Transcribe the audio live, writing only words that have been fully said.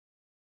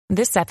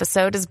This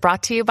episode is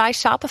brought to you by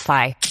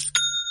Shopify.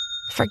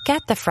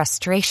 Forget the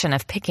frustration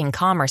of picking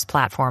commerce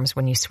platforms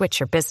when you switch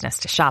your business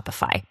to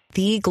Shopify,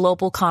 the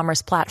global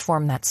commerce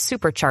platform that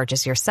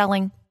supercharges your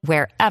selling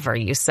wherever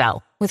you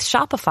sell. With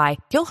Shopify,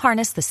 you'll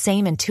harness the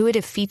same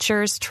intuitive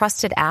features,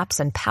 trusted apps,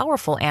 and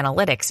powerful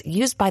analytics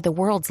used by the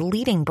world's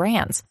leading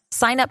brands.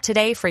 Sign up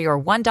today for your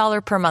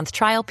 $1 per month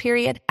trial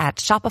period at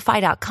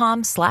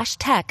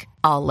shopify.com/tech,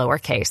 all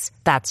lowercase.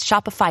 That's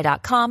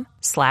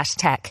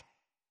shopify.com/tech.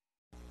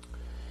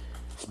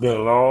 It's been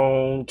a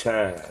long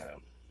time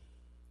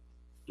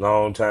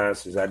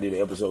since I did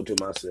an episode to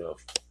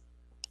myself.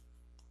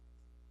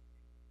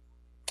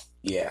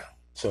 Yeah,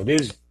 so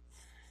this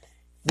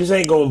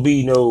ain't gonna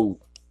be no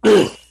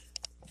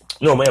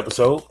normal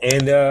episode,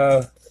 and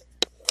no,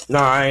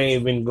 I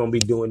ain't even gonna be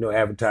doing no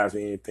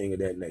advertising or anything of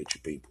that nature,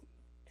 people.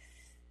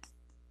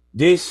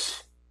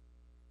 This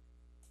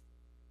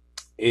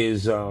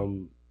is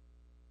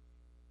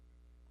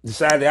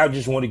decided I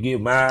just want to give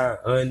my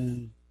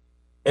unedited,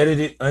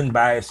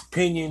 unbiased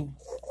opinion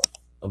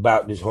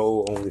about this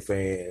whole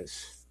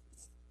OnlyFans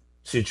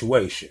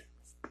situation.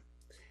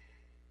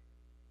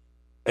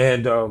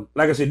 And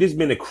like I said, this has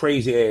been a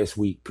crazy ass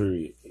week,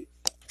 period.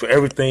 For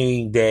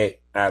everything that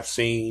I've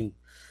seen,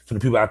 from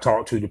the people I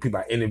talked to, the people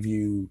I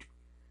interviewed,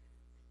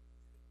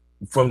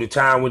 from the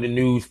time when the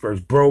news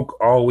first broke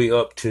all the way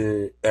up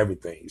to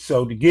everything.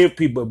 So to give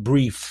people a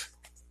brief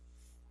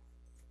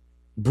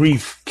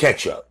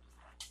catch up.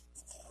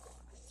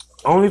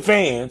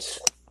 OnlyFans,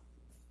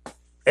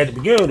 at the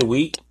beginning of the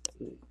week,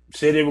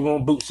 said they were going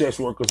to boot sex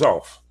workers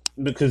off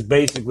because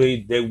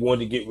basically they wanted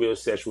to get rid of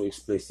sexually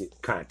explicit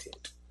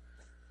content.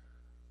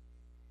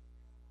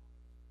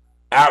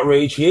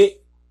 Outrage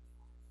hit.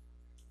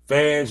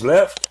 Fans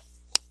left.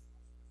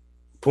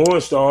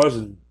 Porn stars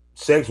and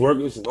sex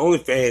workers and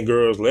OnlyFans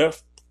girls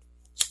left.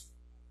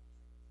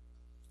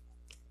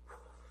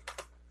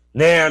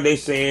 Now they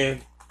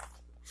saying,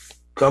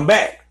 come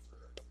back.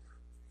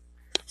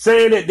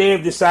 Saying that they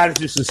have decided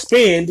to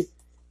suspend,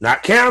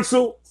 not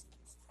cancel,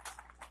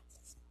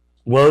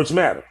 words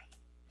matter,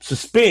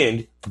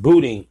 suspend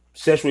booting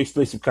sexually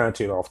explicit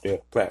content off their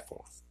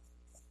platform.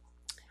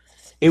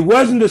 It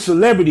wasn't the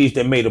celebrities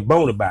that made a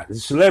bone about it. The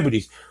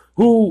celebrities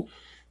who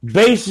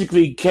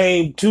basically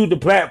came to the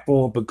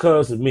platform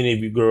because of many of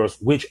you girls,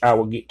 which I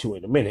will get to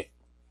in a minute.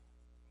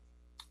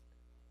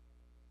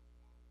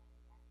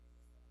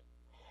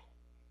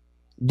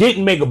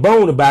 Didn't make a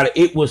bone about it.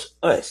 It was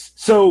us.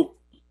 So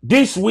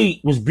this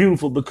week was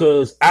beautiful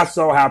because I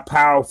saw how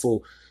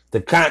powerful the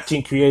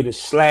content creator /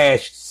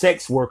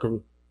 sex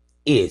worker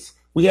is.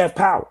 We have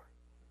power.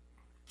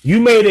 You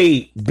made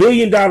a $1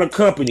 billion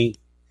company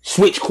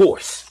switch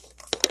course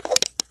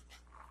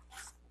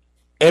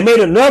and made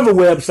another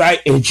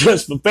website and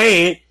Just for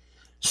Fan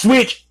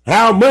switch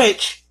how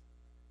much,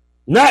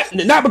 not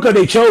because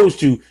they chose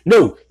to.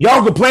 No,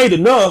 y'all complained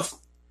enough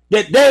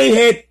that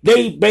they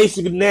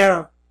basically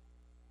now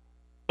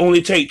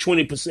only take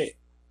 20%.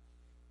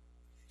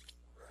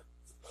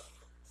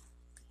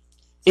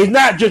 It's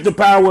not just the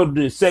power of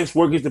the sex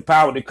worker, it's the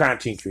power of the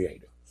content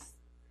creator.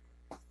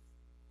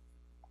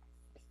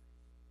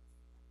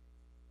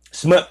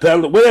 Smut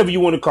peddler, whatever you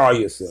want to call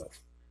yourself.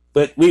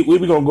 But we're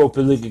going to go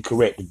politically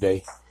correct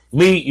today.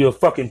 Me, you're a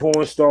fucking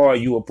porn star,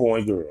 you a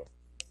porn girl.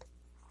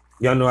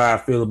 Y'all know how I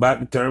feel about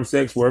the term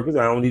sex workers.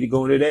 I don't need to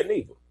go into that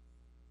neither.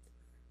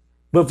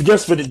 But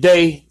just for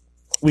today,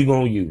 we're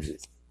going to use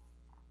it.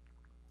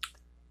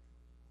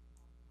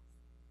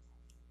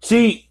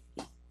 See,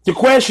 the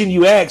question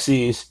you ask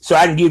is, so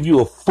I can give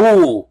you a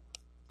full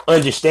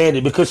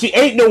understanding, because see,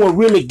 ain't no one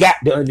really got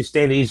the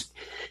understanding.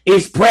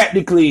 It's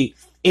practically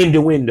in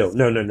the window.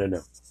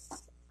 No.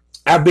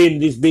 I've been in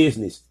this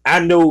business. I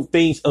know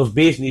things of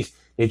business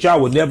that y'all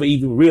would never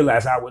even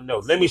realize I would know.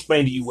 Let me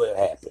explain to you what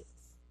happened.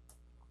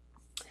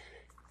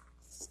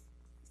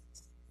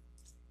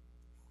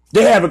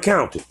 They have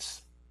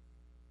accountants.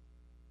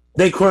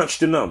 They crunch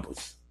the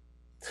numbers.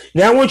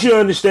 Now I want you to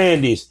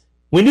understand this.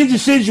 When this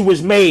decision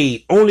was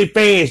made,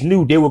 OnlyFans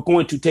knew they were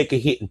going to take a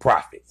hit in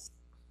profit.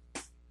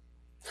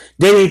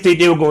 They didn't think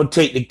they were going to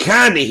take the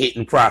kind of hit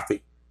in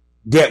profit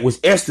that was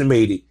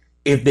estimated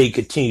if they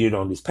continued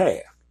on this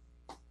path.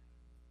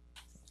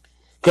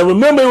 Because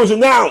remember, it was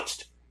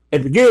announced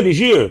at the beginning of this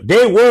year,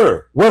 they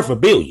were worth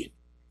 $1 billion.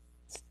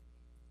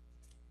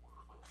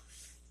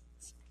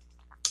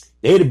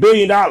 They had $1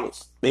 billion.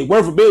 They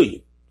worth $1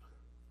 billion.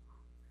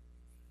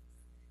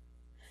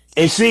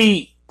 And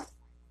see,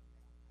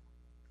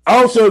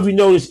 also, if you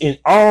notice in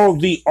all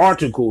the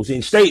articles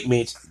and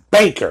statements,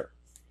 banker.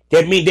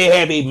 That means they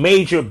have a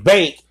major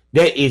bank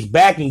that is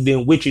backing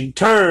them, which in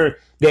turn,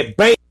 that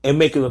bank and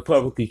make it a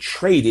publicly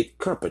traded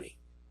company.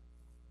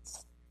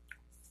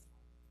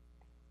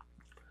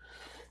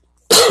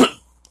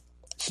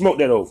 Smoke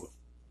that over.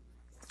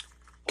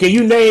 Can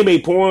you name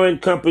a porn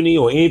company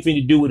or anything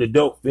to do with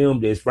adult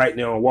film that's right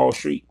now on Wall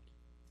Street?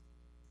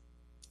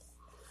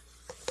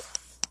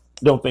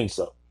 Don't think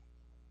so.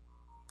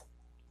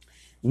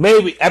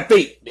 Maybe,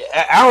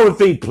 I don't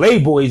think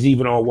Playboy is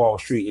even on Wall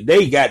Street.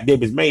 They got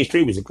them as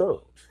mainstream as it comes.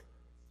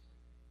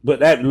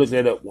 But I have to look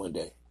that up one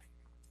day.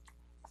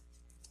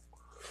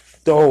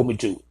 Don't hold me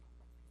to it.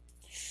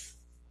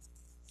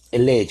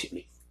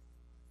 Allegedly.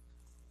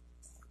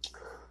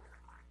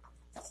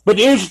 But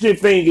the interesting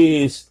thing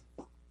is,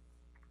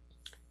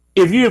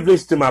 if you have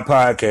listened to my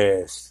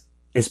podcast,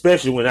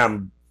 especially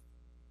when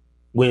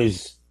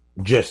it's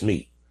just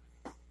me,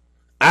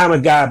 I'm a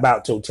guy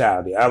about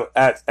totality.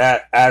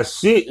 I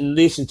sit and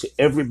listen to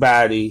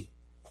everybody.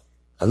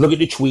 I look at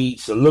the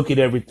tweets. I look at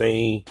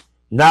everything,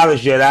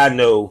 knowledge that I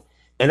know,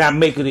 and I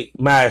make it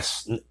my,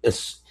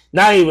 it's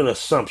not even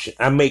assumption.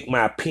 I make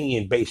my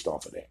opinion based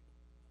off of that.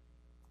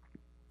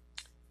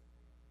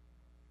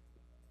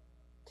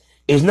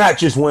 It's not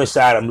just one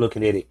side I'm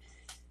looking at it.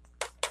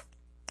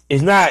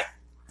 It's not,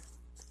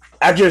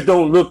 I just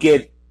don't look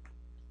at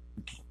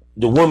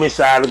the woman's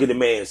side, look at the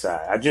man's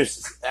side.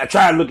 I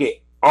try to look at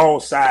all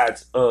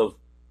sides of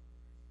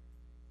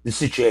the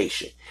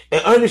situation.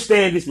 And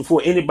understand this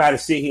before anybody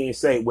sit here and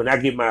say, when I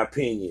give my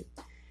opinion,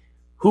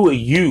 who are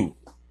you?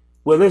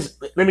 Well,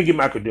 let me get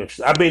my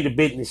credentials. I've been in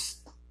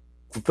business,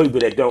 for people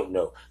that don't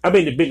know, I've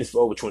been in business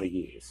for over 20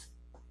 years.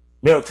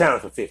 Male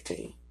talent for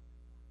 15.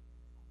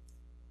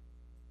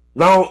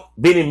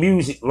 Been in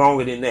music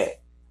longer than that.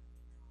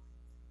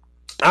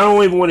 I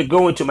don't even want to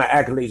go into my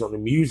accolades on the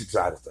music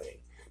side of things.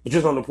 But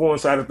just on the porn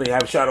side of things,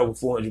 I've shot over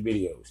 400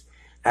 videos.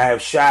 I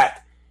have shot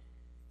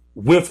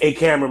with a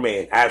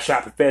cameraman. I have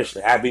shot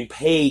professionally. I've been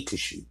paid to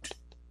shoot.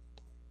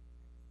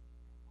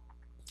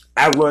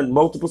 I run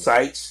multiple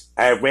sites.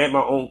 I have ran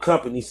my own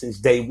company since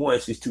day one,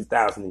 since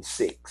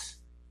 2006.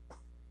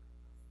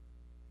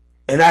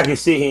 And I can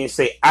sit here and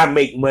say, I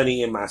make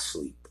money in my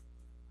sleep.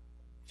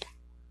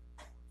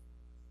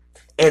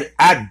 And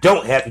I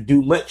don't have to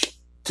do much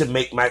to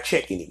make my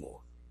check anymore.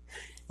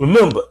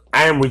 Remember,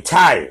 I am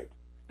retired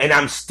and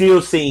I'm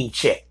still seeing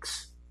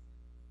checks.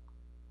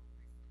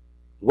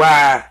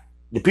 Why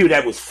the people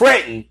that was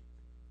fretting,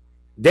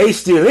 they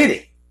still in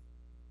it.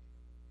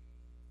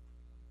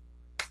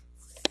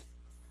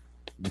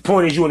 The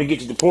point is, you want to get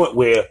to the point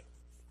where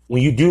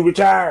when you do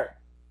retire,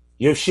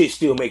 your shit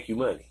still make you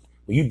money.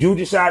 When you do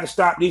decide to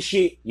stop this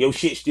shit, your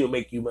shit still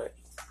make you money.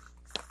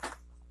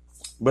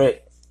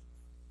 But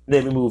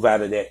let me move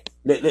out of that.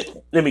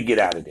 Let me get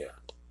out of there.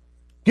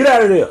 Get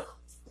out of there.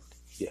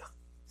 Yeah.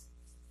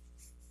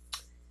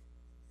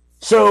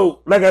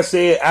 So, like I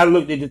said, I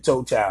looked at the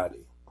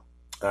totality.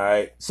 All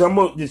right. So I'm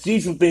going to see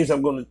some things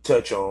I'm going to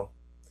touch on.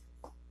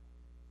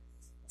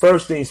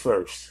 First things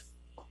first.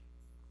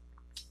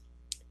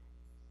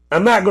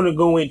 I'm not going to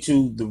go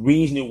into the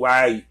reasoning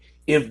why,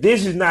 if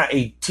this is not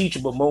a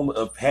teachable moment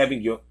of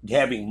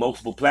having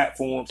multiple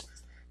platforms,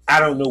 I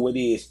don't know what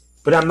is.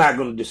 But I'm not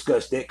going to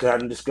discuss that because I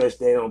didn't discuss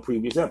that on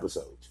previous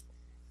episodes.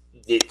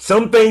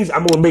 Some things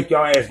I'm going to make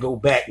y'all ass go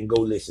back and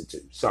go listen to.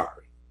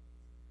 Sorry.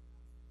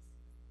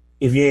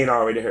 If you ain't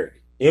already heard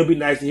it. It'll be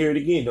nice to hear it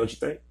again, don't you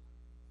think?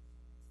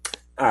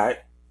 All right.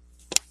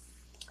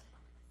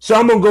 So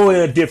I'm going to go in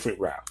a different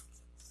route.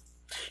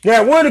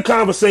 Now, one of the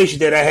conversations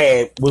that I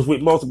had was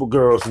with multiple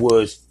girls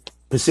was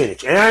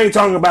percentage. And I ain't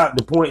talking about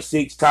the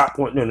 0.6 top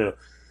point. No.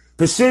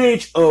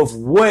 Percentage of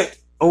what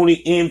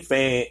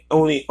OnlyFans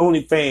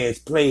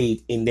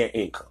played in their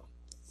income.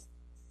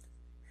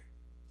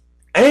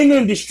 Anger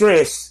and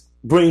distress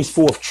brings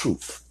forth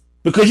truth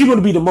because you're going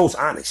to be the most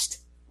honest.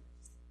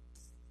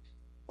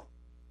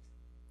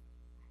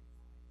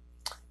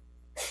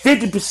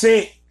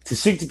 50% to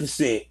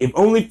 60%. If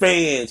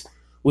OnlyFans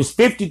was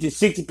 50 to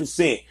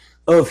 60%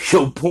 of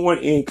your porn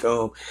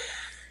income,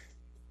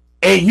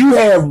 and you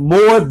have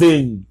more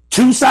than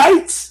 2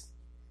 sites,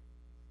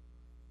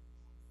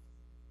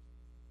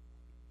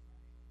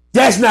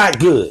 that's not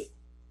good.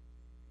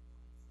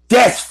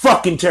 That's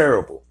fucking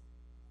terrible.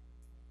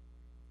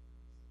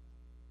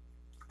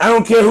 I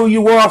don't care who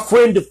you are,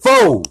 friend or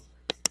foe,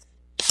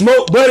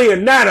 smoke buddy or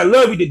not, I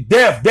love you to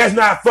death. That's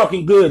not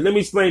fucking good. Let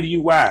me explain to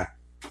you why.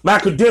 My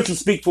credentials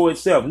speak for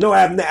itself. No,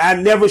 I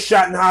never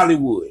shot in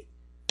Hollywood.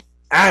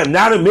 I am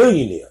not a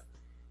millionaire.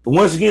 But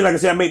once again, like I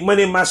said, I make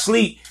money in my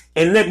sleep,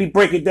 and let me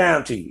break it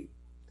down to you.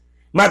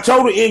 My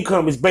total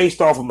income is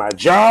based off of my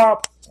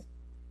job,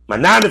 my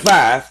 9 to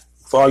 5,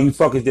 for all you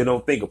fuckers that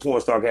don't think a porn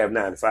star can have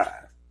 9 to 5,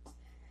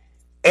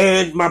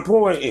 and my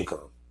porn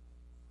income.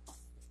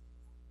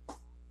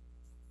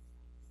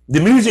 The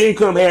music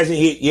income hasn't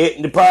hit yet,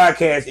 and the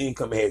podcast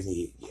income hasn't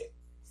hit yet.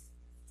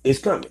 It's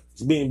coming.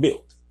 It's being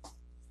built.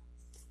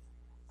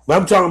 But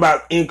I'm talking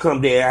about income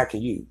that I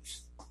can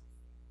use.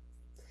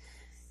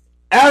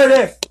 Out of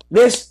that,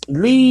 let's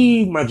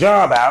leave my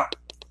job out.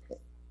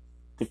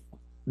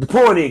 The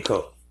porn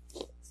income.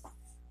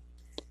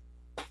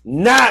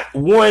 Not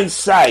one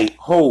site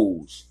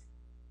holds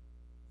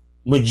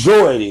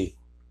majority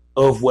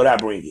of what I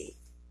bring in.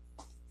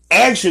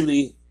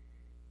 Actually,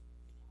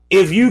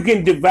 if you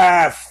can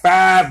divide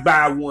 5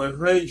 by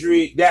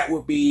 100, that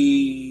would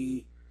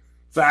be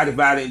 5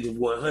 divided into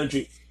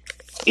 100.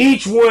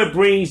 Each one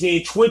brings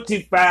in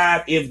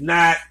 25, if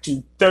not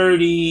to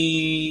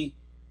 30%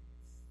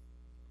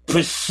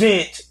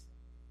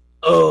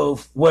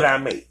 of what I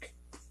make.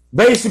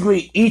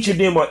 Basically, each of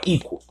them are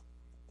equal.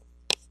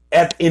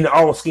 in the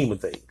all scheme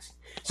of things.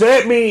 So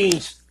that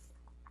means,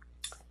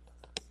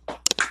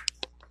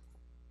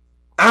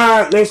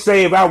 let's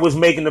say if I was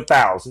making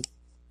 1,000,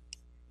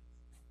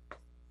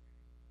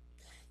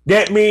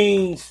 that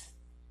means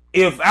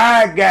if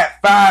I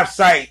got 5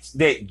 sites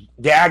that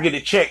I get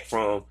a check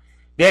from,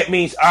 that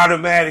means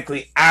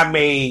automatically I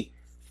made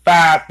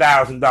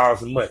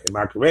 $5,000 a month. Am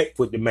I correct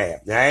with the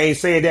math? Now I ain't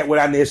saying that what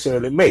I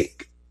necessarily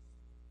make.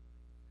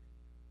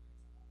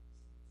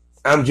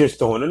 I'm just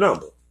throwing a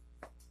number.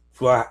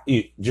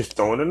 Just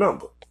throwing a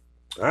number.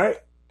 All right.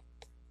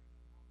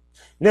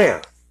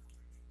 Now,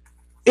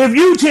 if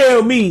you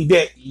tell me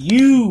that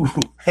you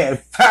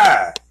have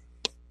 5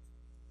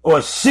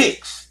 or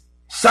 6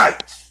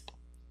 sites,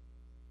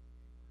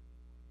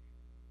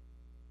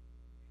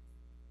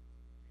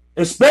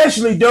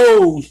 especially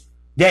those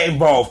that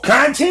involve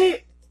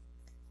content,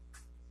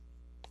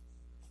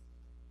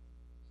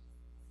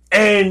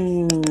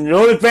 and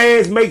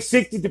OnlyFans make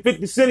 60 to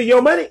 50% of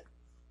your money,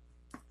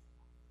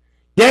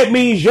 that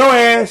means your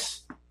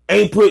ass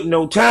ain't putting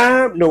no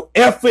time, no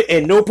effort,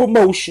 and no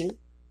promotion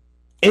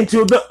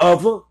into the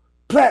other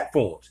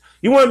platforms.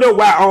 You want to know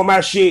why all my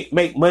shit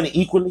make money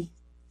equally?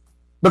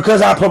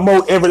 Because I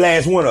promote every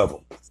last one of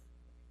them.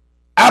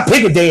 I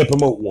pick a day and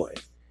promote one.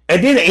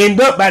 And then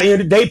end up by the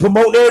end of the day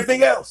promoting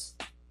everything else.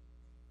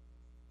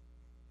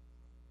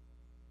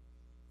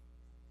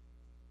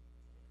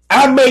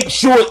 I make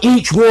sure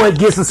each one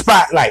gets a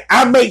spotlight.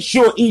 I make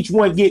sure each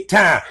one get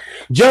time.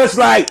 Just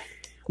like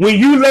when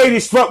you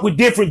ladies fuck with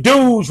different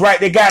dudes, right?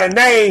 They got a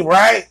name,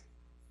 right?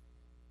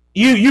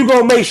 You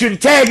gonna make sure to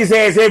tag his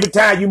ass every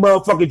time you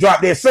motherfucker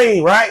drop that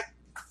scene, right?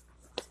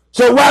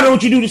 So why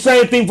don't you do the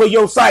same thing for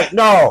your site?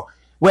 No.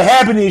 What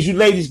happened is you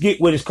ladies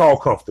get what is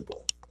called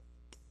comfortable.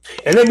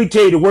 And let me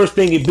tell you, the worst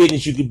thing in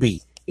business you can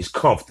be is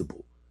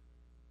comfortable.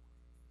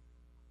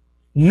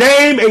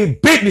 Name a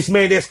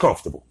businessman that's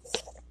comfortable.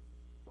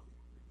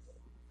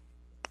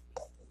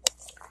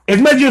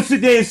 As much as you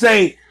sit there and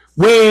say,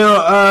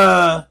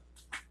 well,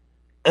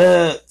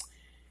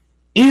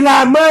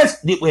 Elon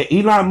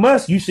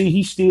Musk, you see,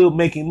 he's still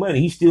making money.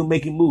 He's still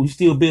making moves. He's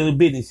still building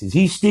businesses.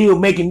 He's still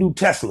making new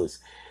Teslas.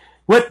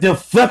 What the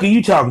fuck are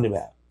you talking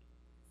about?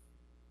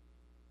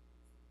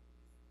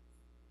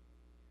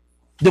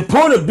 The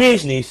point of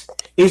business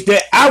is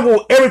that I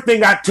want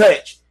everything I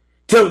touch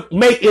to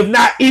make, if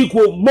not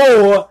equal,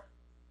 more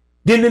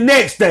than the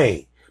next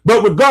thing.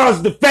 But regardless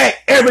of the fact,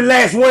 every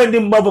last one of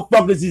them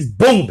motherfuckers is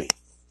booming.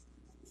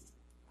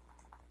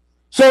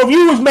 So if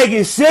you was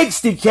making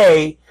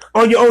 60K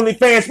on your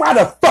OnlyFans, why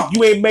the fuck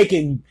you ain't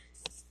making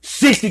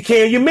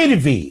 60K on your mini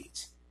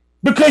vids?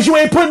 Because you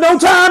ain't putting no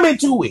time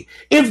into it.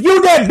 If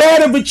you that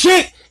bad of a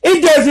chick,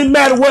 it doesn't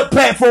matter what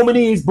platform it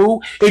is, boo.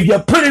 If you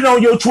put it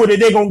on your Twitter,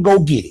 they're going to go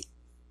get it.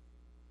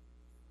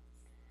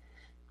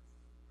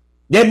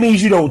 That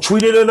means you don't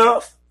tweet it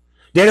enough.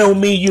 That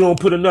don't mean you don't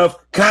put enough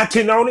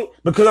content on it.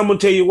 Because I'm going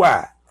to tell you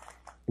why.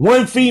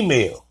 One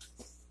female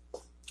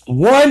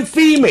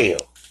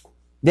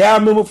that I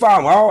remember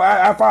following,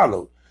 I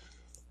followed.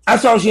 I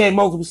saw she had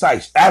multiple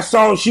sites. I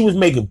saw she was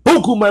making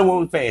buku money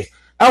on OnlyFans.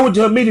 I went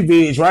to her mini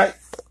vids, right?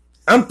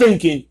 I'm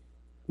thinking,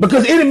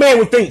 because any man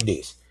would think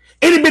this.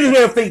 Any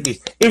businessman would think this.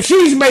 If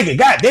she's making,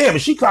 goddamn,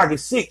 if she clocking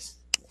six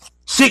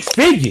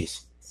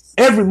figures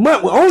every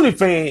month with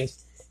OnlyFans,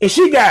 and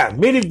she got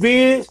mini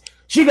vids,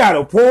 she got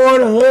a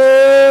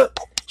Pornhub,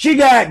 she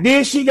got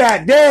this, she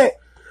got that.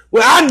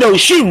 Well, I know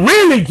she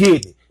really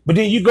getting it. But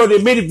then you go to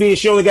the mini vids,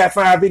 she only got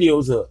 5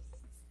 videos up.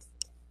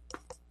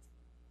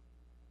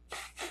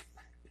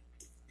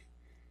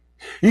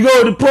 You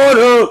go to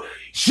Pornhub,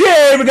 she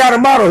ain't even got a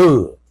model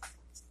hood.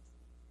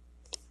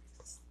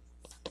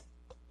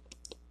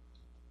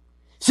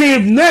 See,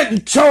 if nothing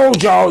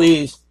told y'all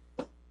is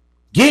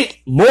get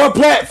more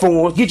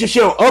platforms, get your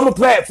shit on other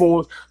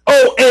platforms,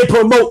 and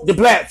promote the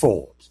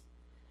platforms.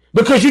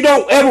 Because you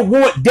don't ever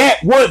want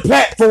that one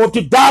platform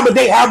to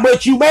dominate how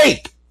much you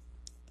make.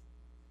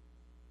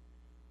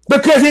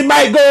 Because it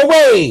might go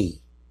away.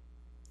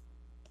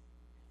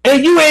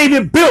 And you ain't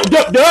even built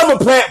up the other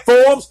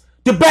platforms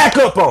to back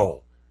up on.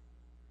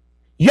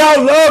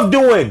 Y'all love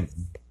doing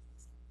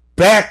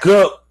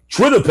backup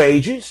Twitter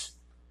pages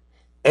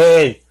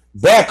and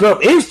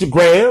backup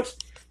Instagrams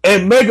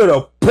and make it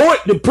a point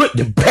to put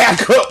the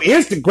backup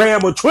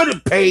Instagram or Twitter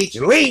page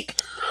link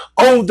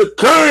on the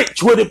current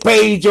Twitter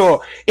page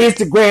or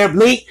Instagram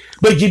link,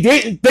 but you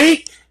didn't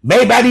think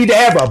maybe I need to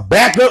have a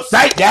backup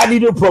site that I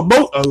need to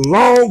promote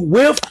along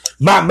with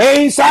my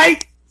main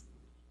site?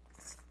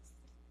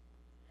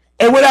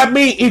 And what I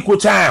mean equal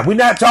time, we're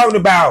not talking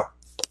about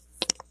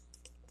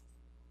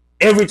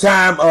every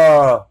time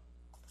I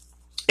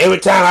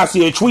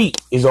see a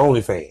tweet is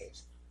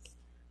OnlyFans.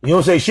 You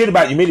don't say shit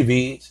about your mini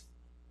vids.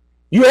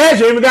 You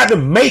actually ain't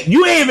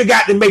even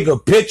got to make a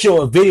picture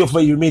or a video for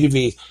your mini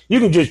vids. You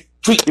can just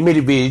tweet the mini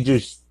vid.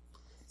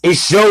 It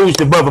shows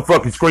the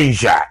motherfucking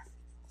screenshot.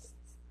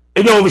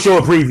 It don't even show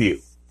a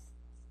preview.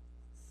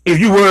 If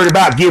you worried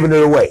about giving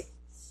it away.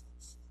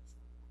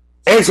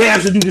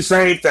 X-Hamster do the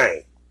same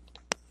thing.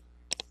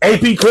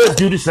 AP Clips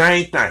do the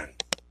same thing.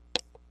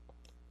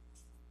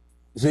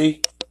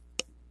 See?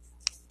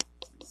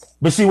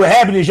 But see, what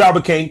happened is y'all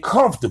became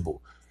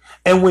comfortable.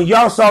 And when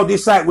y'all saw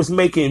this site was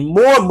making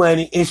more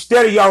money,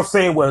 instead of y'all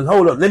saying, well,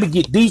 hold up, let me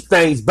get these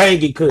things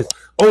banging because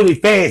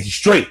OnlyFans is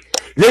straight.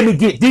 Let me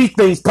get these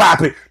things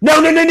popping.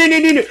 No.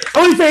 OnlyFans.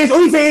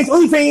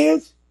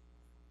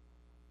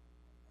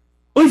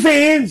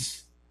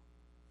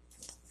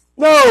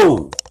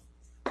 No.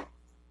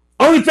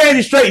 OnlyFans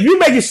is straight. If you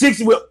making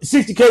 60K with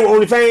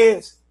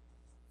OnlyFans,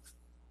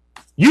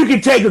 you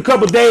can take a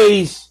couple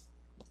days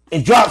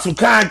and drop some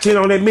content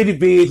on that mini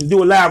vid and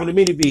do a live on the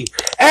mini vid.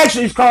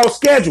 Actually, it's called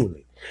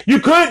scheduling. You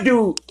could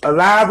do a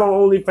live on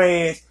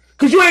OnlyFans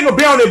because you ain't gonna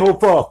be on there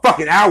for a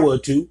fucking hour or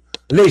two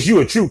unless you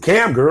a true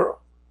cam girl.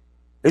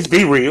 Let's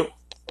be real.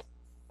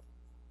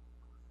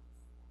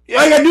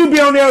 All you gotta do be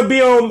on there,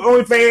 be on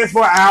OnlyFans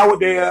for an hour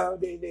there.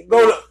 Then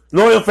go to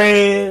Loyal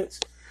Fans.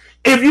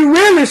 If you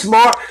really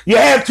smart, you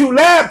have 2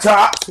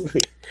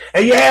 laptops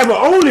and you have an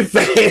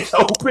OnlyFans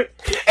open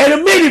and a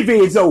mini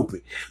vids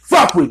open.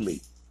 Fuck with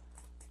me.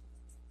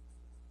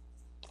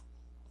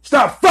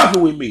 Stop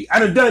fucking with me. I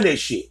done that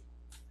shit.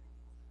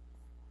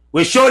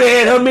 When Shorty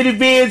had her mini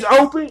vids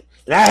open,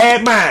 and I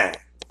had mine.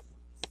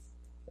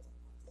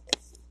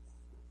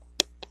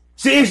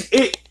 See,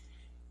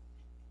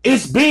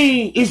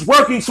 it's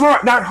working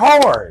smart, not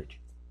hard.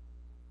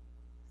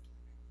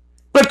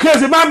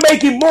 Because if I'm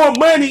making more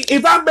money,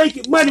 if I'm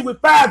making money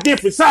with 5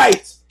 different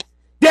sites,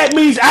 that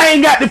means I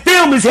ain't got to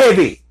film as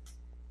heavy.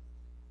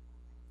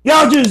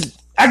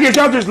 I guess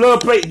y'all just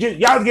love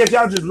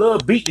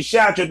beat the shit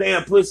out your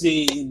damn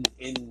pussy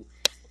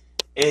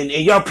and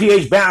y'all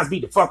pH balance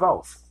beat the fuck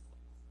off.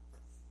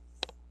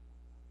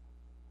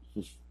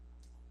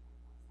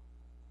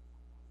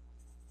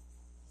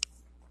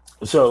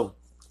 So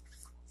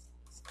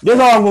that's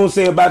all I'm gonna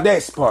say about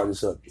that part of the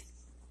subject.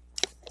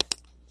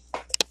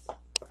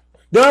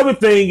 The other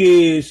thing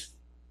is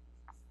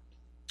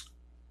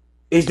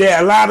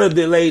that a lot of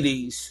the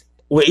ladies,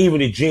 or even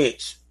the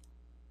gents,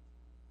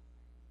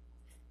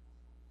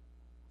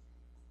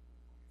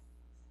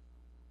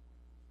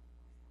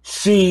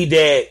 see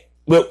that,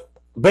 well,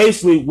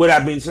 basically what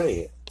I've been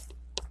saying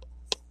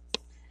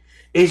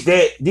is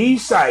that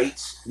these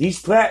sites,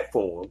 these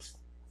platforms,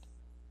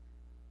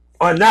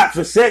 are not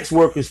for sex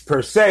workers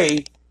per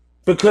se,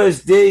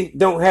 because they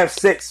don't have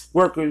sex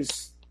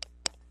workers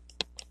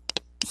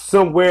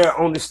somewhere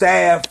on the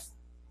staff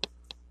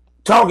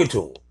talking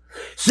to them.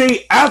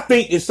 See, I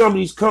think that some of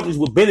these companies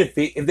would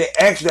benefit if they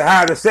actually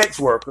hired a sex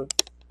worker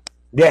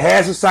that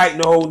has a site in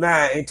the whole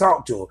nine and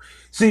talk to them.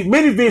 See,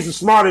 many businesses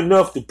are smart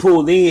enough to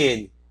pull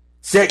in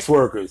sex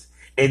workers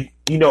and,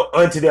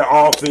 onto their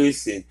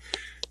office, and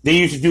they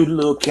used to do the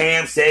little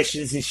cam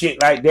sessions and shit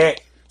like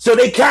that. So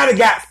they kind of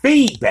got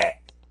feedback.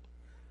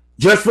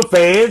 Just for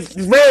fans,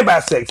 it's ran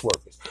by sex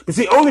workers. But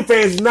see,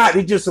 OnlyFans is not.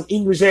 They're just some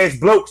English-ass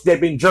blokes that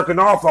been jerking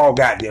off all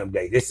goddamn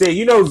day. They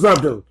say,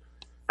 something?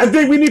 I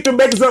think we need to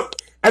make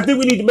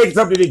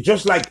something that's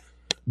just like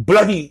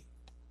bloody.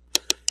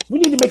 We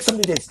need to make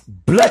something that's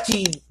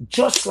bloody,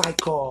 just like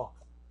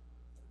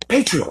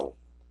Patreon.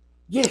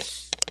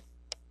 Yes,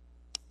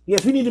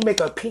 we need to make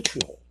a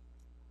Patreon.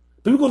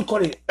 But we're going to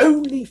call it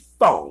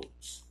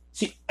OnlyPhones.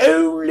 See,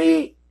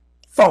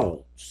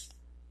 OnlyPhones.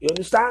 You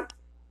understand?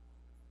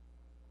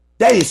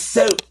 That is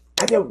so,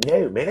 I don't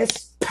know, man.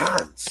 That's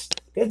pants.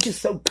 They're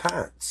just so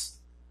pants.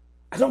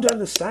 I don't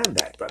understand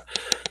that, bro.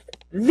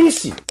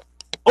 Listen,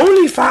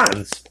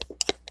 OnlyFans,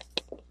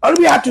 all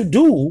we have to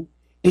do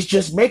is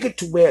just make it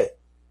to where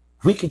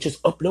we can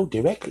just upload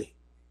directly.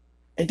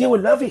 And they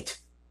will love it.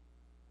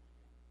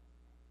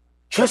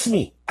 Trust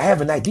me, I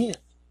have an idea.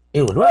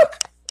 It will work.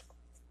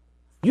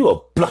 You're a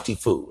bloody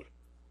fool.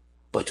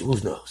 But who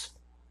knows?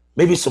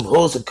 Maybe some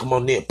hoes will come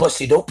on there and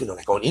bust it open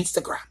like on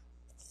Instagram.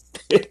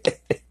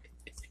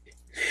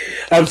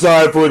 I'm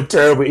sorry for the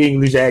terrible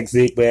English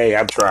accent, but hey,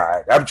 I'm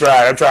trying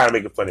to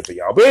make it funny for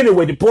y'all. But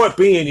anyway, the point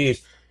being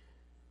is,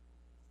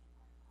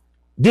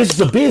 this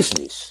is a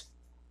business.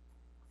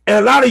 And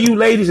a lot of you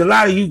ladies, a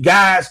lot of you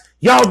guys,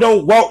 y'all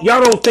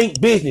don't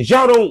think business.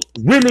 Y'all don't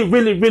really,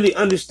 really, really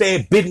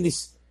understand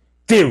business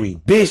theory,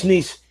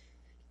 business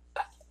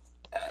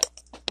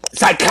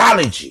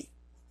psychology.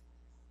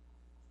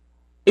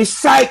 It's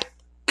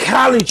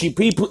psychology,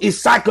 people. It's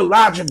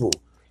psychological.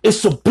 It's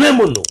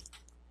subliminal.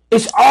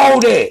 It's all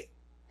that.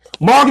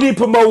 Marketing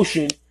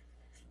promotion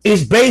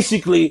is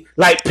basically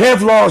like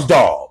Pavlov's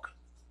dog.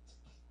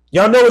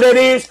 Y'all know what that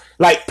is?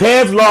 Like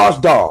Pavlov's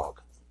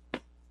dog.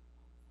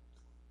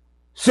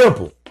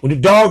 Simple. When the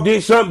dog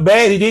did something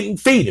bad, he didn't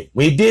feed him.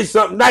 When he did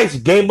something nice, he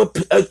gave him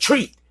a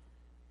treat.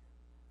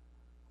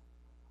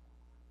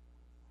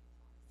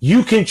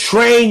 You can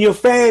train your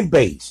fan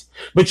base.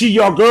 But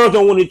y'all girls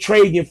don't want to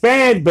train your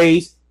fan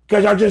base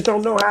because y'all just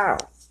don't know how.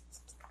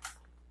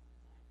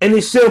 And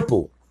it's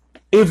simple.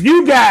 If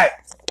you got,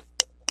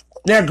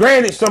 now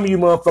granted, some of you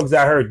motherfuckers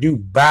I heard do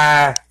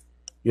buy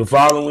your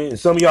following, and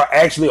some of y'all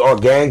actually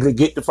organically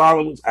get the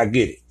followings, I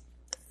get it.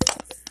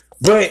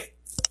 But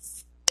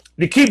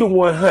to keep it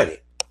 100,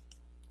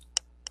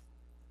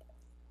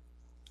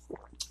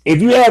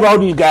 If you have all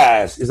these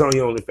guys, it's on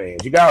your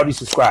OnlyFans. You got all these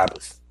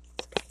subscribers.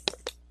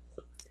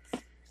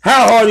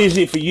 How hard is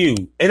it for you?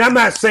 And I'm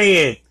not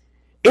saying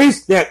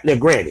it's that. Now,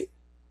 granted,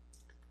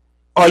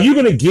 are you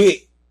gonna get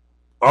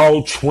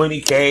all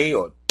 20K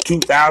or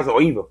 2,000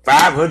 or even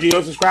 500 of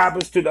your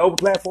subscribers to the open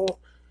platform?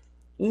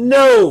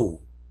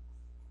 No.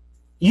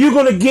 You're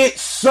gonna get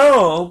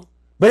some,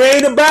 but it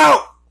ain't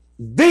about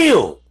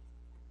them.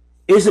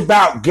 It's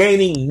about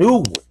gaining new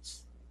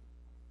ones.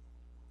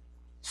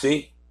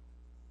 See?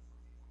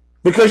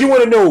 Because you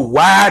want to know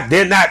why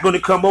they're not going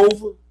to come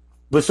over,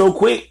 but so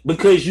quick?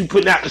 Because you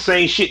putting out the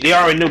same shit. They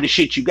already know the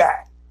shit you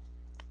got.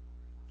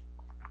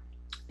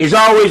 It's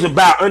always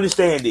about,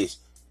 understand this,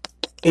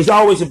 it's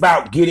always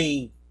about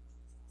getting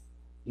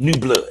new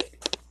blood.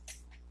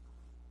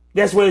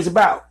 That's what it's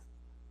about.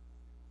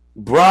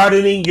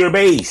 Broadening your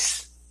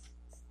base.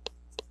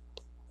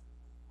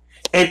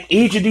 And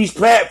each of these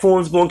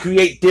platforms is going to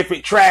create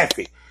different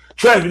traffic.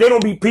 Trust me, there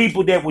don't be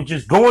people that would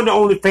just go into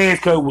OnlyFans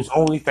because it was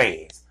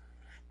OnlyFans.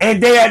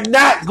 And they are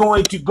not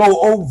going to go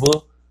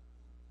over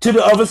to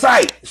the other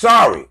site.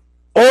 Sorry. Or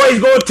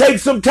it's going to take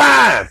some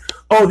time.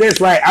 Oh,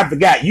 that's right. I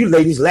forgot. You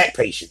ladies lack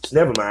patience.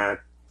 Never mind.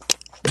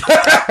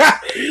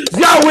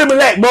 Y'all women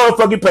lack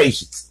motherfucking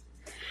patience.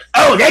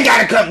 Oh, they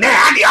got to come now.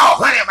 I need all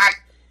 100 of my...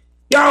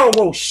 Y'all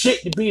won't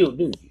shit the bill,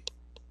 do you?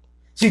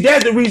 See,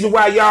 that's the reason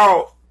why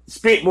y'all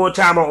spent more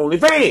time on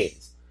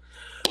OnlyFans.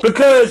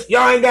 Because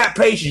y'all ain't got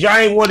patience. Y'all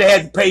ain't want to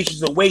have the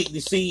patience of waiting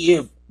to see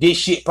if this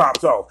shit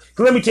pops off.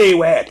 Because let me tell you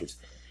what happens.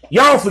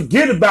 Y'all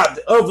forget about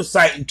the other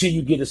site until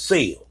you get a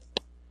sale.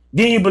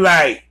 Then you be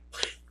like,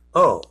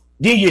 oh.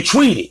 Then you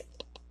tweet it.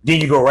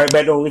 Then you go right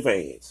back to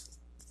OnlyFans.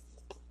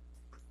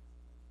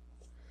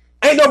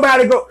 Ain't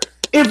nobody go.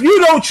 If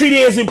you don't treat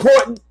it as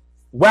important,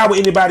 why would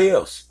anybody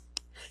else?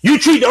 You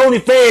treat the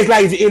OnlyFans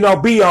like it's the end all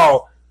be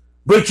all,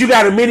 but you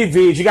got a mini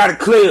vid, you got a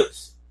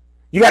clips.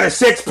 You got a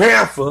Sex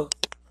Panther.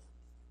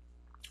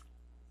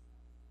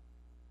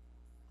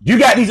 You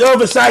got these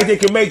other sites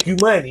that can make you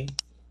money.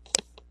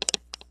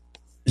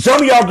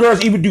 Some of y'all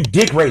girls even do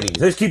dick ratings.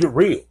 Let's keep it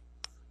real.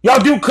 Y'all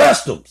do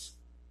customs.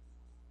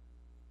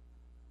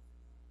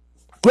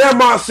 My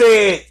grandma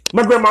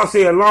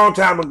said a long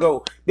time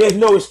ago, there's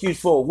no excuse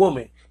for a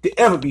woman to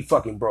ever be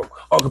fucking broke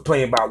or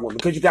complain about women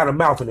because you got a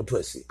mouth in the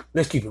pussy.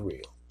 Let's keep it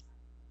real.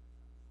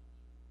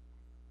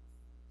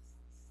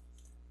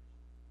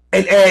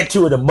 And add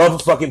to it a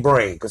motherfucking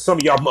brain. Because some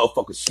of y'all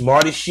motherfuckers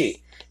smart as shit.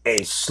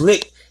 And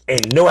slick.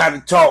 And know how to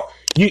talk.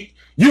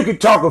 You can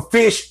talk a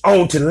fish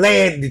onto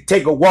land to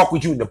take a walk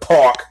with you in the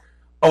park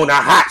on a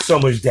hot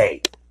summer's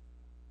day.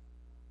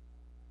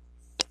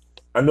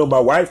 I know my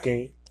wife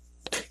can.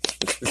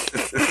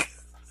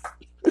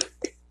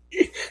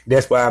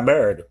 That's why I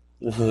married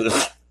her.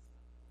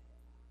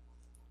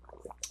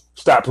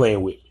 Stop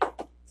playing with me.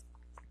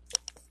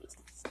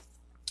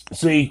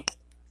 See,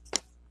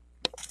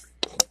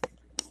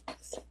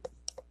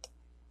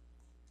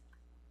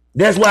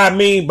 that's what I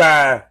mean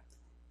by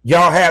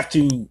y'all have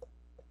to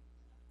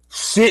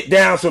sit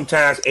down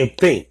sometimes and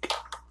think,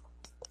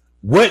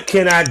 what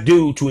can I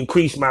do to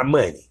increase my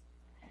money?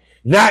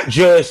 Not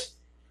just,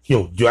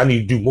 do I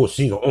need to do more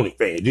scenes on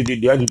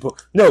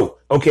OnlyFans? No.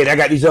 Okay, I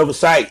got these other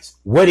sites.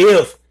 What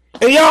if?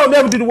 And y'all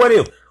never do the what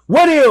if.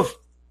 What if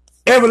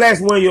every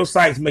last one of your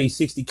sites made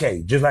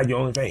 60K, just like your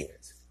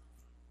OnlyFans?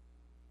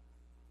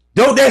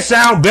 Don't that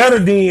sound better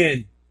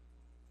than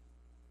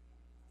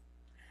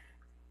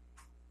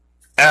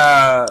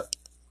I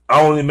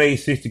only made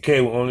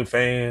 60K with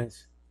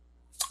OnlyFans,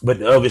 but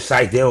the other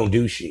sites, they don't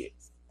do shit.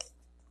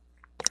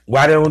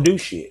 Why they don't do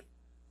shit?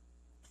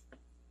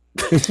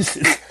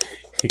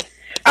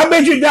 I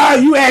bet you,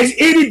 dog, you ask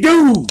any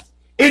dude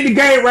in the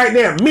game right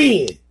now,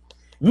 men,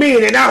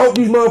 and I hope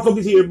these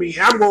motherfuckers hear me.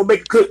 I'm going to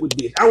make a clip with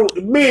this. I want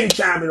the men to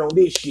chime in on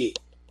this shit.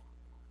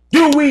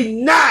 Do we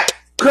not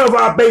cover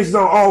our bases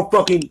on all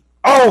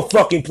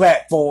fucking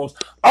platforms,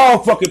 all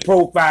fucking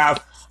profiles,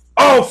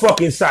 all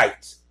fucking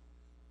sites?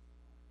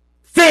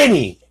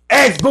 Finney,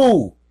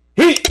 ex-boo,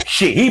 he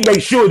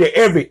makes sure that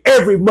every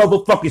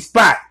motherfucking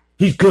spot,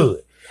 he's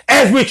good.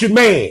 As Richard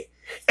Mann,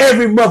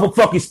 every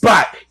motherfucking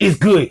spot is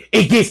good.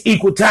 It gets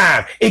equal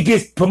time. It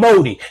gets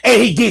promoted.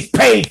 And he gets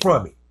paid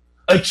from it.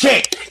 A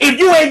check. If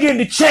you ain't getting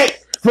the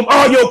check from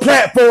all your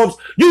platforms,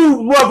 you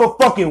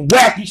motherfucking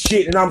wacky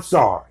shit, and I'm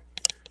sorry.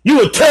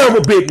 You a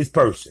terrible business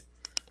person.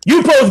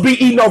 You supposed to be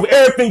eating over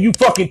everything you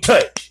fucking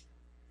touch.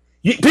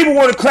 People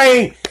want to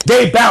claim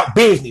they about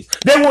business.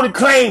 They want to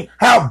claim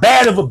how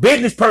bad of a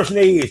business person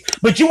they is.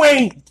 But you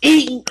ain't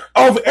eating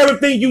over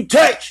everything you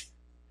touch.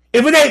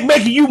 If it ain't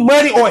making you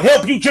money or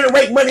help you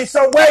generate money in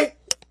some way,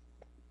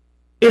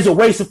 it's a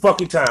waste of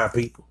fucking time,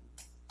 people.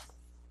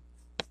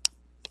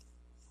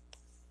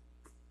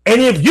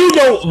 And if you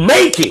don't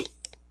make it,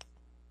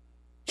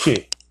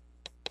 shit,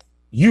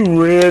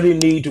 you really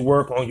need to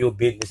work on your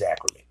business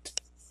acumen.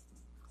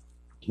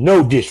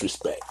 No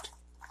disrespect.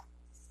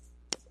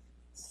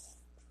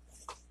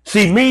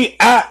 See me,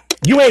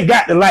 you ain't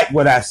got to like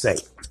what I say,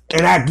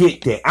 and I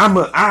get that. I'm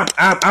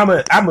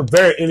a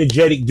very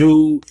energetic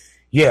dude.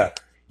 Yeah,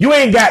 you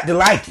ain't got to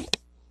like it.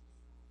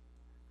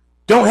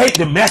 Don't hate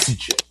the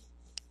messenger.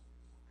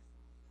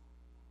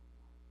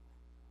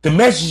 The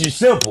message is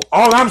simple.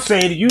 All I'm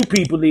saying to you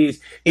people is,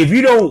 if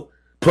you don't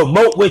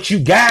promote what you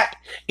got,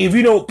 if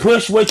you don't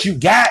push what you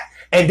got,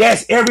 and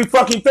that's every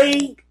fucking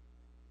thing,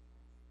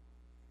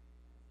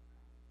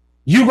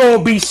 you're going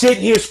to be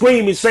sitting here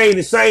screaming, saying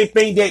the same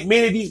thing that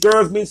many of these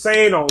girls been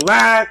saying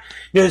online,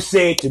 they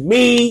said to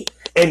me,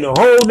 and the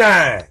whole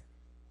nine.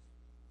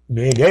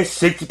 Man, that's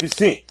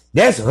 60%.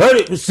 That's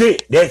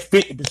 100%. That's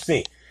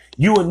 50%.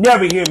 You will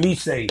never hear me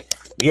say,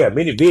 yeah,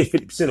 many vids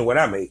 50% of what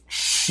I make.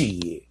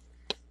 Shit.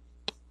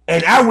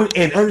 And I would,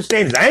 and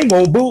understand this, I ain't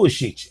gonna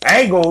bullshit you. I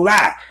ain't gonna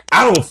lie.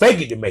 I don't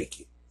fake it to make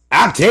it.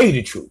 I'll tell you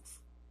the truth.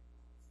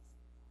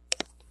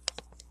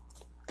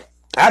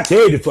 I'll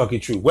tell you the fucking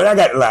truth. What I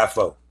got to lie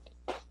for?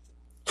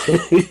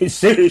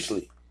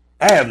 Seriously.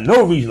 I have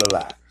no reason to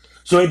lie.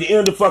 So at the end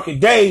of the fucking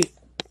day,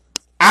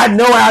 I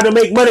know how to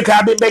make money because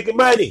I've been making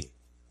money.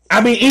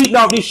 I've been eating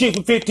off this shit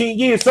for 15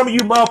 years. Some of you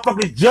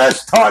motherfuckers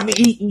just starting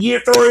to eat in year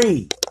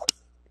 3.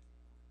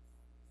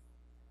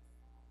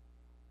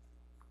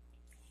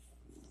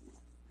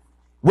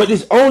 What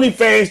this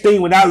OnlyFans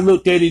thing, when I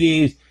looked at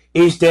it,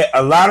 is that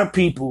a lot of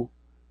people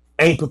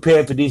ain't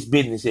prepared for this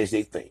business as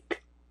they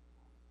think.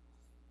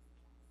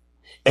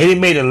 And it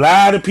made a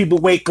lot of people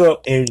wake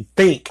up and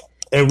think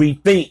and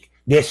rethink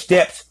their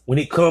steps when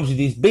it comes to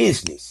this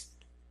business.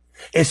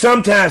 And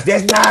sometimes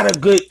that's not a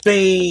good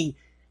thing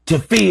to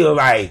feel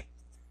like,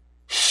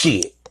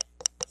 shit.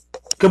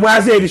 Because when I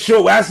said the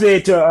show, I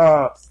said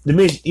to the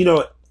Miss,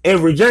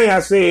 Every Jane, I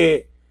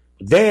said,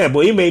 damn,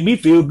 boy, it made me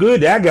feel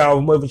good that I got all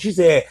the money. She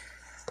said,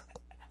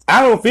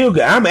 I don't feel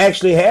good. I'm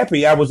actually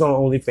happy I was on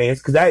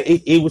OnlyFans because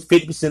it was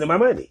 50% of my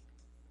money.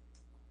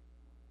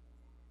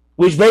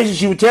 Which basically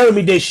she was telling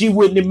me that she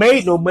wouldn't have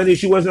made no money if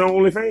she wasn't on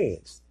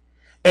OnlyFans.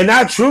 And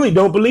I truly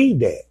don't believe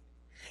that.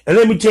 And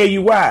let me tell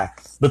you why.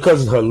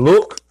 Because of her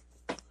look,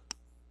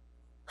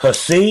 her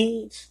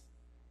scenes,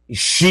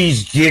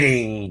 she's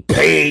getting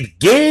paid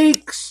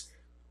gigs.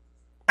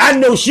 I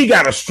know she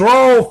got a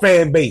strong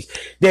fan base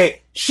that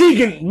she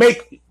can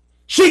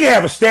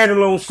have a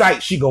standalone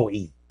site she gonna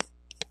eat.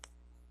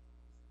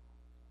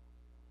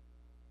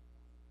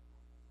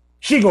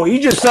 She gonna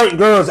eat. Just certain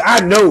girls I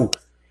know,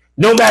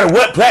 no matter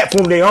what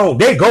platform they on,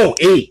 they gonna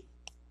eat.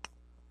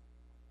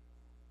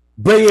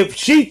 But if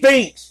she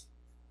thinks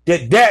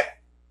that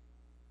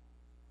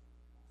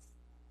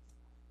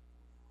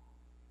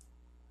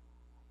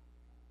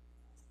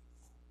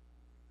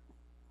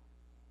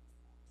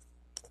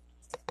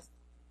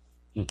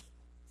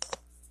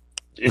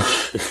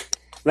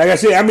like I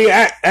said, I mean,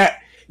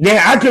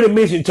 I could have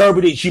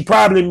misinterpreted. She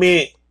probably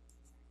meant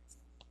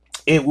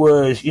it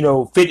was,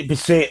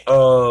 50%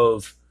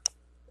 of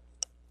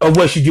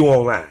what you do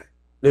online.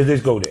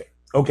 Let's go there.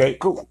 Okay,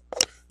 cool.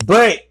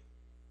 But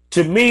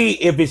to me,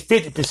 if it's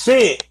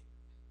 50%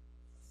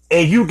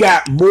 and you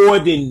got more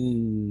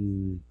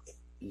than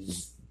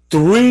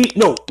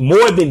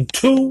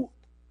 2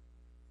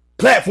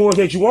 platforms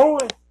that you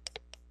on,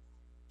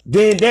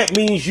 then that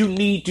means you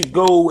need to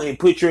go and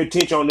put your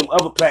attention on them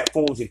other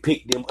platforms and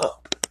pick them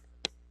up.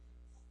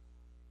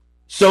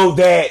 So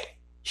that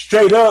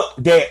straight up,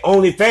 that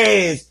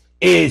OnlyFans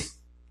is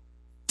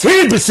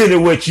 10%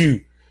 of what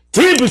you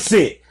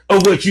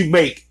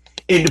make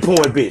in the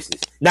porn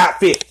business, not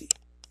 50.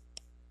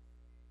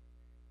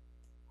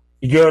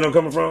 You get where I'm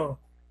coming from?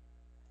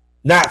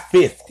 Not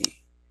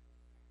 50.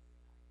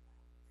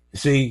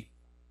 See?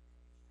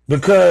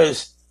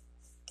 Because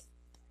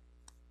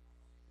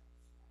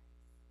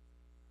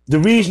the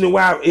reason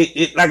why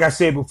it like I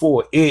said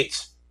before,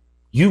 it's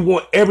you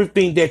want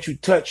everything that you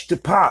touch to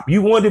pop.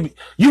 You want to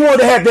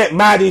have that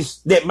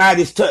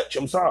Midas touch.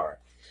 I'm sorry.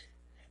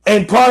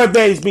 And part of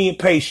that is being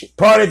patient.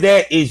 Part of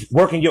that is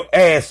working your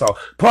ass off.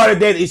 Part of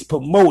that is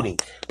promoting.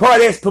 Part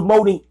of that is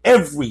promoting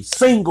every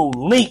single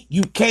link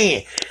you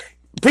can.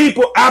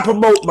 People, I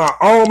promote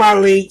all my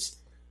links.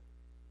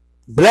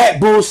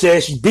 Black Bull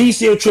Sessions,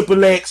 BCL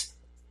Triple X,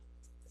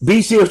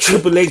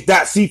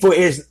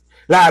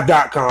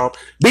 BCL4XLive.com,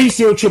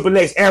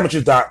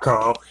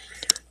 BCL4XAmateurs.com,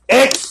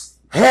 X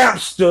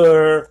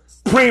Hamster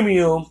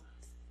Premium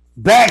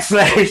 /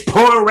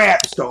 Porn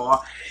Rap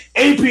Star,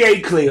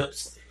 APA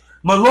Clips,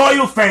 my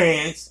loyal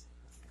fans,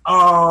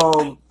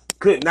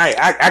 good night.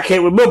 I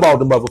can't remember all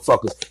the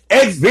motherfuckers.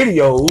 X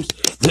Videos,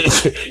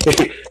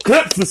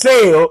 Clips for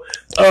Sale.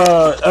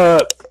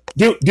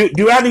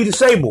 Do I need to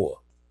say more?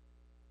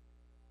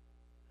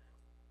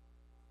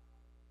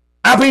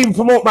 I even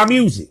promote my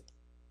music.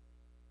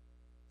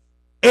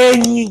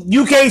 And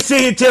you can't sit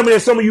here and tell me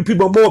that some of you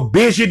people are more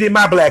busy than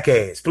my black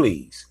ass,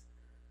 please.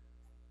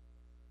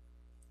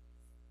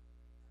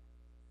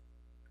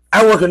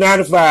 I work a 9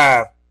 to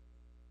 5,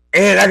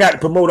 and I got to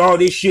promote all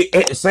this shit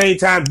at the same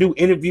time, do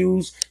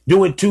interviews,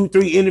 doing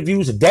 2-3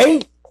 interviews a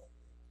day,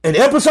 an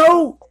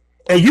episode,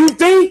 and you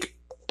think?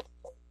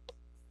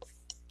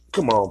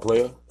 Come on,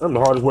 player. I'm the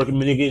hardest working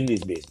nigga in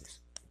this business.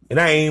 And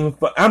I'm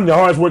the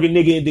hardest working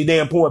nigga in the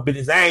damn porn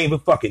business. I ain't even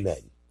fucking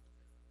nothing.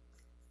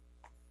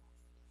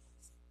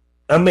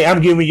 I mean, I'm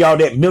giving y'all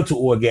that mental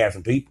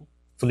orgasm, people,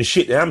 from the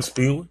shit that I'm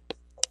spewing.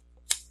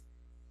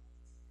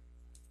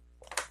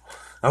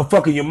 I'm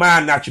fucking your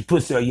mind, not your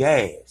pussy or your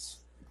ass.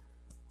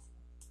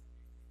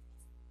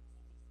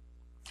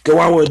 Because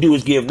what I want to do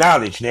is give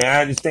knowledge. Now,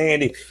 I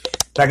understand it.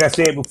 Like I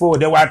said before,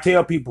 that's why I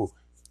tell people,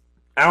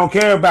 I don't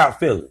care about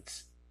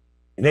feelings.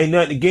 It ain't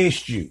nothing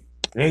against you.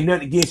 It ain't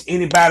nothing against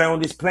anybody on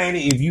this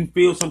planet. If you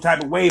feel some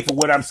type of way for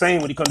what I'm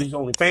saying when it comes to these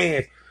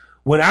OnlyFans,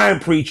 what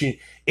I'm preaching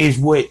is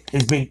what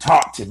has been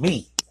taught to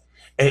me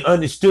and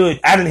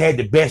understood. I done had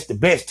the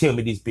best tell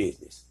me this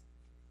business.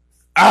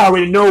 I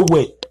already know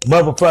what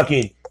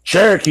motherfucking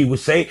Cherokee would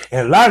say,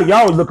 and a lot of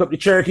y'all would look up to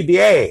Cherokee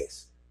the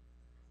ass.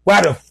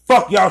 Why the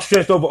fuck y'all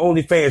stressed over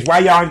OnlyFans? Why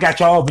y'all ain't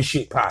got your other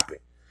shit popping?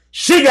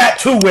 She got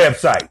 2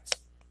 websites.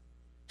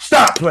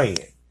 Stop playing.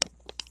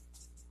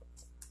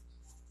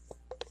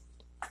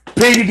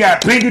 Pinky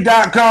got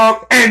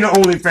Pinky.com and the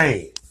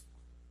OnlyFans.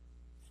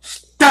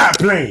 Stop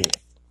playing.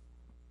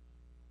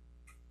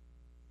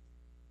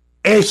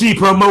 And she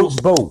promotes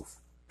both.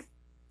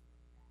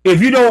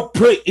 If you don't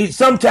put it,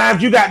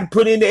 sometimes you got to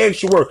put in the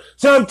extra work.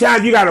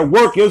 Sometimes you got to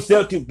work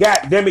yourself to,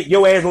 goddamn it,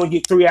 your ass only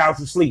get 3 hours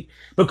of sleep.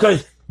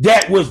 Because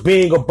that was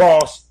being a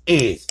boss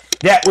is.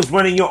 That was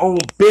running your own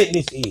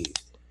business is.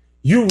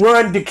 You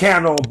run the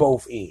counter on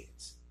both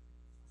ends.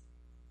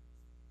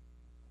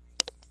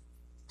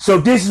 So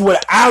this is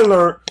what I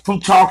learned from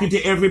talking to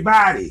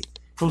everybody,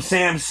 from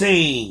Sam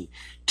Singh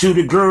to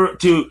the girl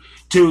to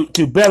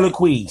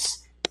Bellaquise,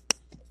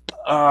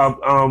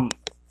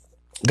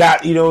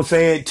 got, you know what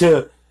I'm saying,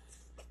 to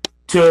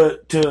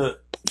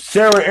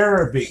Sarah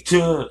Arabic,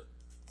 to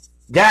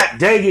God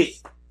dang it,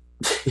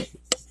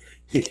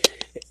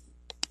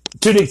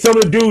 to some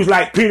of the dudes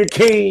like Peter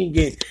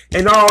King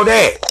and all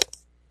that.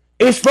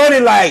 It's funny,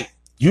 like,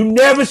 you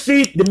never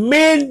see, the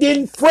men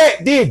didn't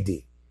fret, did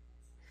they?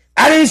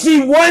 I didn't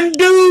see one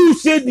dude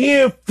sitting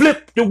here and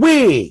flip the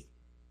wig.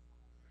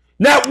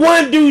 Not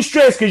one dude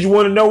stressed, because you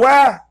want to know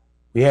why?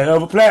 We had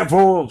other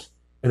platforms,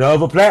 and the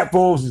other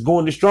platforms is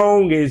going as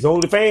strong as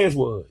OnlyFans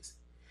was.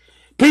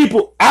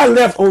 People, I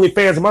left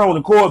OnlyFans on my own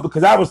accord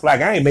because I was like,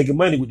 I ain't making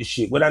money with this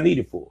shit. What I need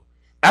it for?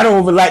 I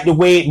don't even like the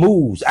way it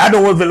moves. I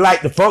don't even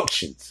like the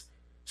functions.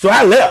 So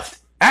I left.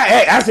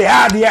 I said,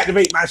 I'll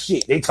deactivate my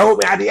shit. They told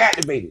me I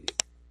deactivated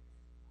it.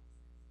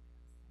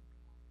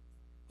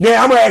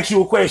 Now, I'm going to ask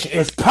you a question.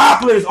 As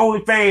popular as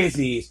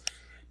OnlyFans is,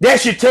 that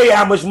should tell you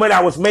how much money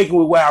I was making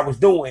with what I was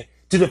doing,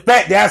 to the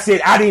fact that I said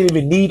I didn't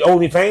even need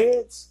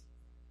OnlyFans.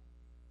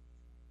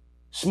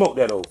 Smoke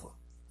that over.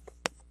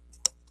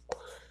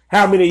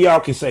 How many of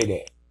y'all can say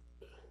that?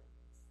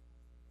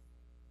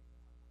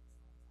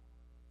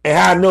 And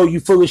how I know you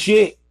full of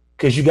shit?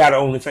 Because you got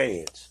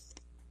OnlyFans.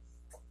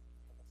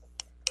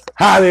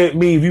 Holler at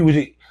me if you was,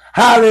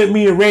 holler at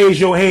me and raise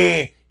your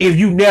hand if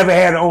you never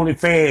had an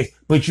OnlyFans,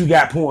 but you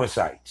got porn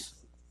sites.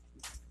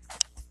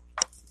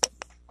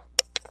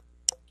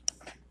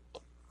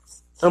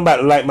 I'm about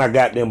to light my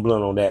goddamn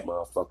blunt on that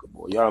motherfucker,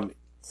 boy. Y'all,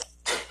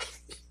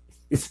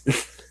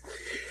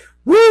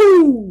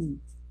 woo!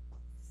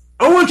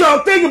 I want y'all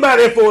to think about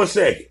it for a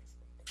second.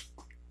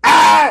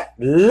 I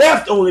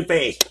left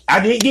OnlyFans. I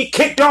didn't get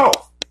kicked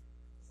off.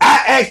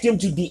 I asked them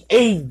to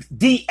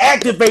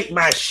deactivate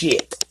my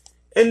shit.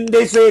 And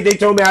they said, they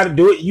told me how to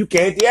do it. You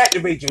can't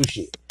deactivate your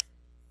shit.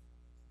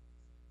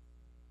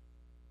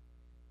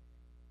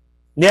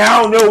 Now,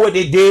 I don't know what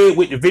they did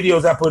with the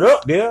videos I put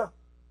up there.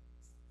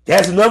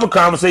 That's another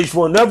conversation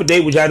for another day,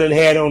 which I done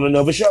had on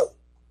another show.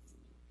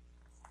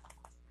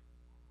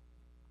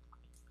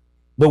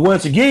 But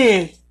once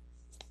again,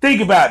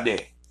 think about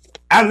that.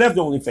 I left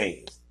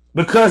OnlyFans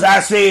because I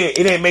said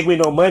it ain't make me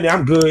no money.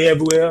 I'm good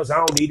everywhere else. I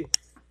don't need it.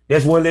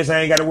 That's one less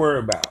I ain't got to worry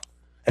about.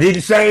 I did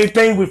the same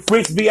thing with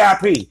Fritz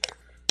VIP.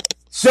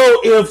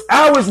 So if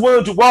I was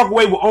willing to walk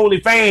away with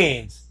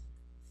OnlyFans,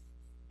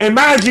 and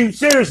mind you,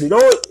 seriously,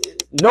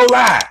 no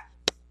lie,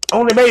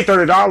 only made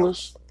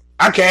 $30.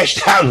 I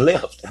cashed out and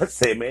left. I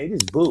said, man,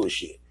 this is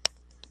bullshit.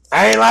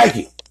 I ain't like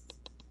it.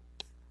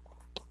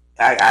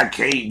 I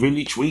can't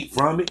really tweet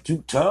from it.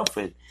 Too tough.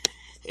 And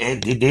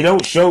they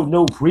don't show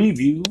no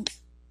previews.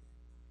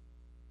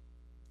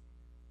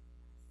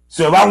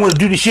 So if I want to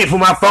do the shit from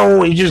my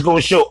phone, it's just going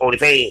to show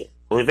OnlyFans.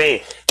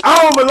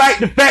 I don't even like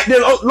the fact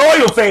that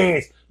loyal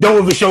fans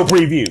don't even show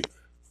preview.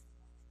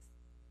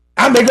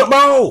 I make up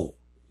my own.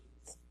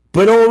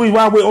 But the only reason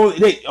why we're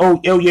only,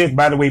 oh yes,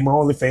 by the way, my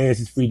OnlyFans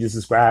is free to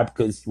subscribe,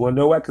 because you want to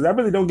know why? Because I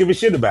really don't give a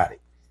shit about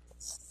it.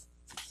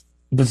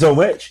 But so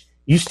much.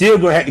 You still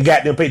going to have to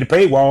goddamn pay the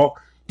paywall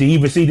to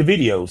even see the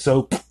video.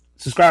 So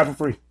subscribe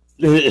for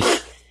free.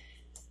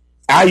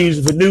 I use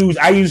it for news.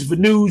 I use it for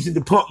news and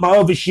to pump my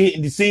other shit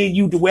and to send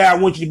you to where I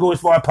want you to go as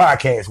far as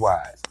podcast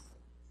wise.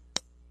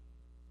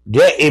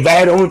 That, if I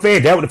had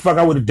OnlyFans, that what the fuck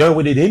I would have done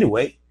with it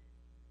anyway.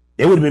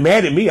 They would have been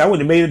mad at me. I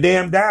wouldn't have made a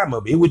damn dime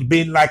of it. It would have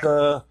been like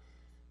a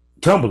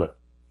Tumblr.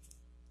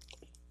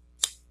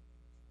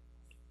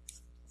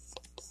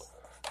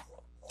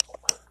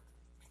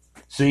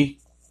 See?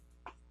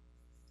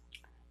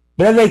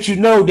 But I let you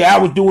know that I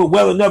was doing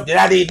well enough that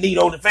I didn't need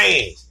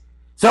OnlyFans.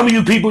 Some of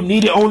you people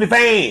needed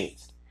OnlyFans.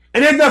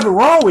 And there's nothing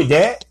wrong with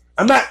that.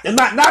 I'm not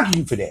knocking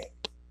you for that.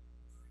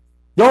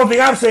 The only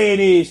thing I'm saying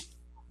is,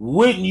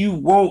 wouldn't you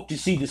want to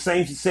see the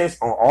same success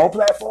on all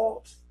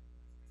platforms?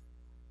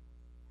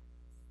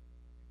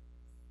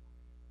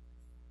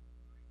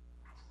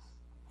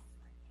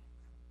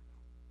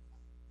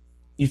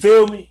 You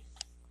feel me?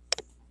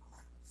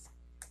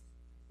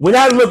 When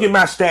I look at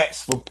my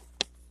stats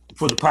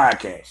for the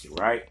podcasting,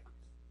 right?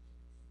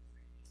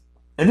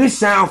 And this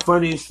sounds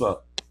funny as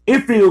fuck.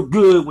 It feels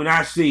good when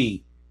I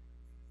see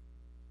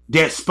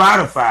that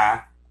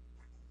Spotify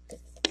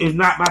is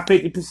not my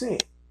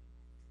 50%.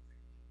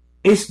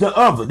 It's the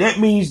other. That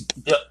means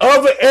the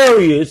other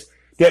areas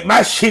that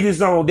my shit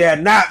is on that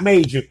are not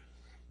major,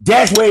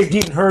 that's where it's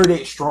getting heard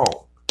at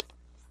strong.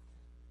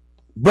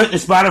 But the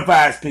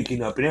Spotify is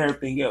picking up and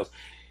everything else.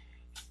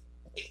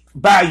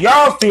 By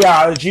y'all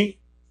theology,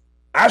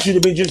 I should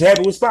have been just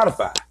happy with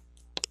Spotify.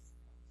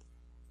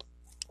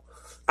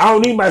 I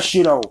don't need my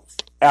shit on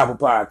Apple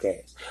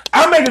Podcasts.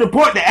 I'm making a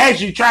point to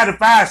actually try to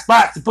find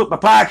spots to put my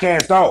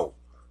podcast on.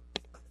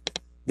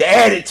 To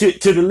add it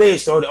to the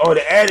list or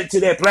to add it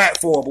to that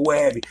platform or what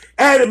have you.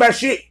 Added my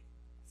shit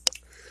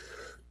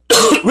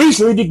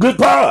recently to Good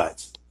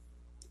Pods.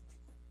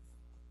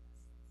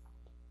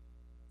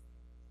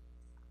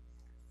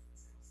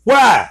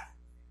 Why?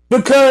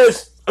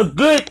 Because a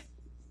good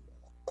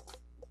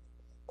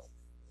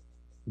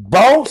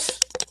boss,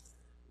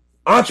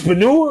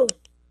 entrepreneur,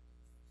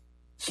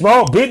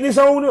 small business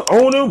owner,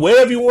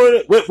 wherever you want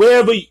it,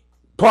 wherever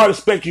part of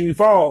the spectrum you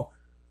fall.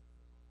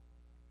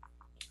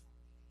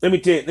 Let me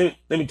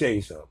tell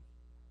you something.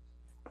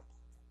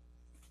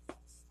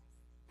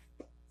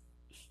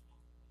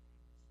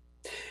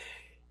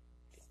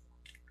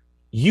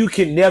 You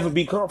can never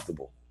be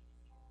comfortable.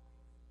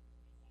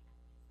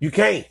 You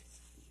can't.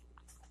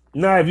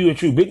 Not if you're a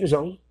true business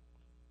owner.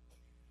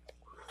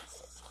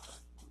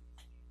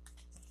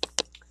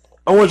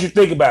 I want you to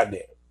think about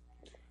that.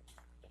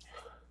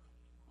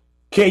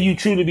 Can you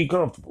truly be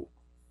comfortable?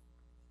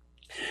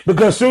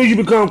 Because as soon as you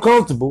become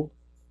comfortable,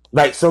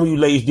 like some of you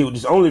ladies did with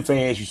this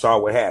OnlyFans, you saw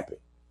what happened.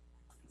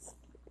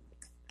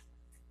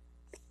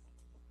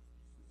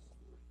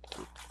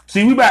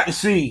 See, we about to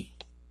see,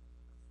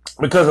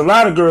 because a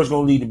lot of girls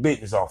going to leave the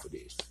business off of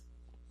this.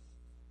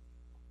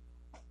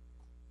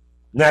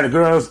 Now, the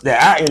girls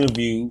that I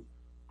interviewed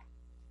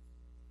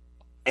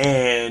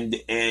and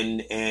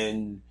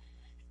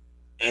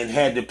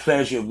had the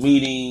pleasure of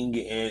meeting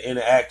and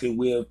interacting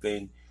with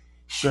and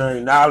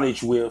sharing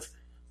knowledge with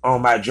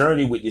on my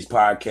journey with this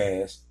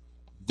podcast,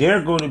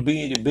 they're going to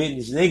be in the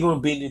business, and they're going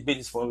to be in the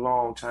business for a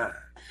long time.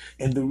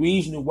 And the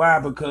reason why,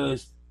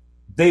 because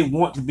they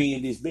want to be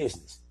in this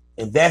business.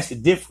 And that's the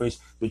difference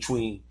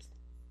between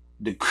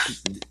them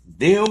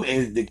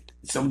and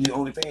some of these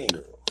OnlyFans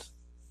girls.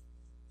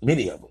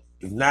 Many of them,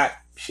 if not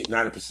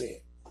 90%.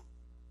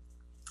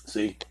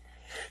 See?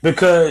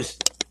 Because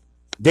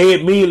they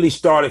immediately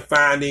started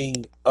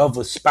finding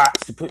other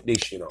spots to put this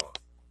shit on.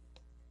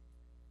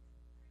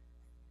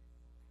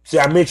 See,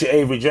 I mentioned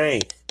Avery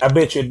Jane. I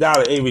bet you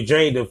 $1 Avery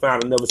Jane done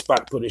found another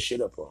spot to put this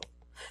shit up on.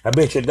 I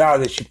bet you $1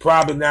 that she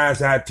probably 9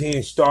 out of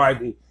 10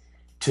 started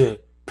to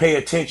pay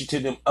attention to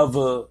them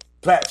other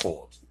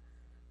platforms.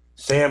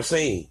 Sam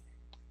Seen.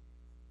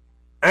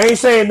 I ain't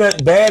saying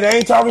nothing bad. I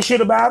ain't talking shit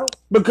about her.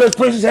 Because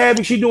Princess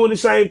Havoc, she doing the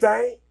same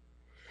thing.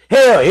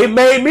 Hell, it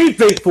made me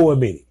think for a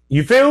minute.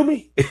 You feel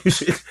me?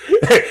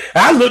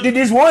 I looked at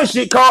this one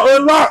shit called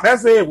Unlocked. I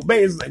said, well,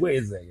 man,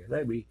 wait a second.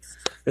 Let me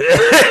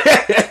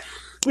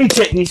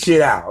check this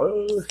shit out.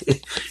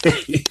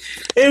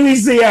 Let me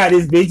see how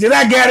this bitch. And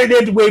I got it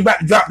at the way about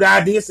to drop the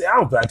ID. I said, I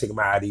don't plan to take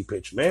my ID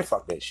picture, man.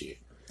 Fuck that shit.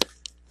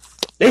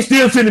 They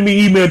still sending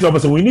me emails talking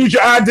about, we need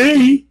your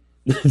ID.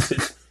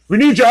 We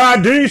need your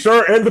ID,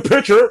 sir, and the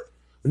picture.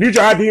 We need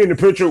your ID and the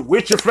picture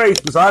with your face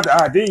beside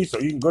the ID so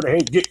you can go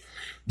ahead and get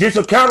this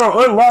account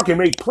on Unlock and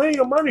make plenty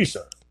of money,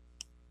 sir.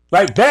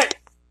 Like that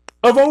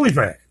of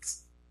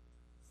OnlyFans.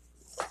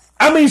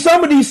 I mean,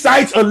 some of these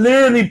sites are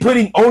literally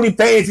putting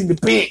OnlyFans in the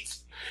pitch.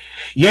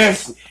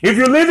 Yes, if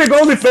you're living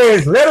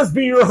OnlyFans, let us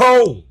be your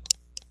home.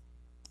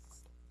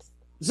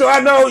 So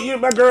I know you,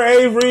 my girl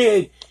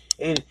Avery,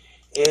 and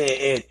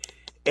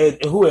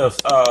who else?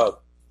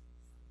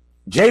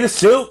 Jada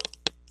Silk.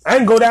 I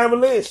can go down the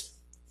list.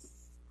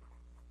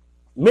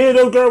 Me and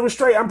those girls were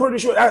straight. I'm pretty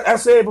sure. I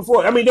said it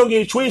before. I mean, don't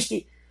get it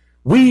twisted.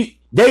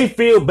 They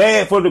feel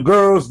bad for the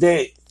girls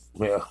that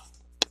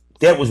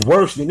was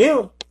worse than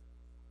them.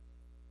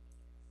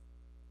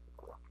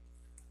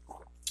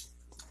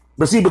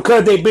 But see,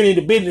 because they've been in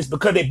the business,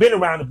 because they've been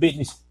around the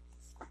business,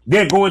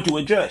 they're going to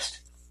adjust.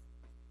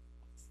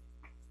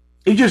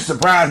 It just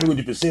surprised me with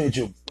the percentage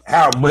of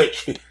how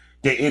much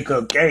their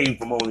income came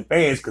from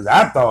OnlyFans, because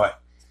I thought,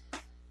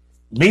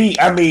 me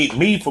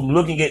from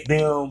looking at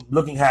them,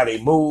 looking how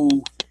they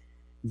move,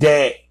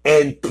 that,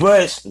 and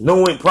plus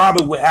knowing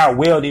probably how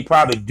well they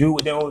probably do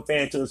with their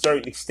OnlyFans to a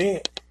certain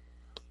extent,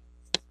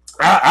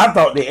 I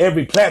thought that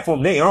every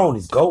platform they own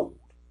is gold.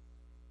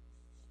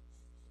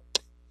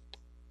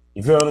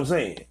 You feel what I'm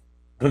saying?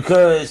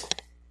 Because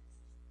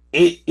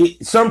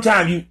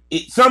sometimes you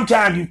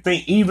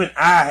think, even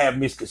I have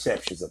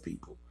misconceptions of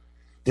people,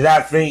 that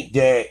I think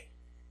that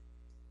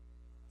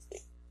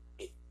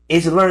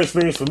it's a learning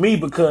experience for me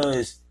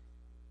because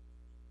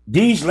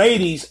these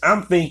ladies,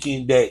 I'm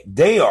thinking that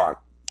no,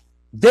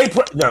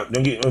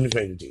 don't get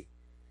understand it.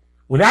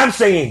 When I'm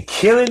saying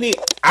killing it,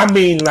 I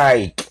mean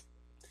like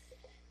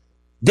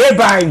they're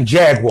buying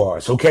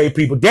Jaguars, okay,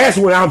 people. That's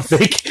what I'm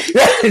thinking.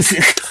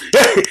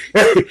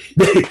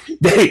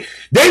 they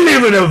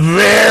live in a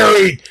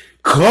very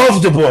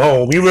comfortable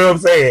home. You know what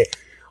I'm saying?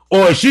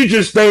 Or she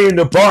just stay in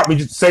the apartment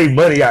just to save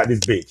money out of this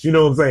bitch. You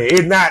know what I'm saying?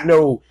 It's not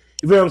no.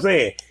 You feel what I'm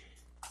saying?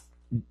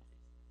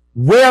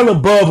 Well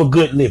above a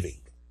good living.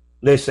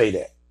 Let's say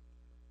that.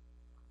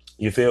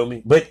 You feel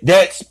me? But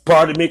that's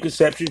part of the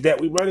misconceptions that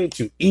we run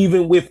into,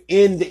 even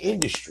within the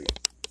industry.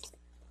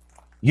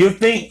 You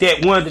think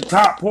that one of the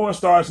top porn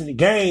stars in the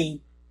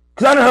game,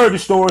 because I done heard the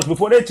stories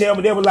before. They tell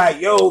me, they were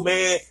like, yo,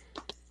 man,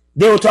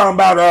 they were talking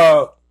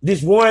about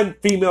this one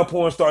female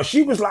porn star.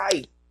 She was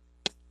like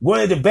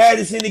one of the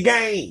baddest in the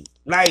game,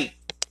 like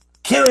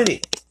killing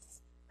it,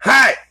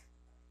 hot.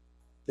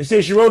 They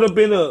said she rode up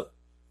in a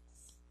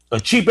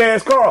cheap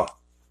ass car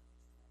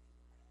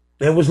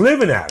and was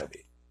living out of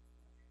it.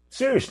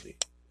 Seriously.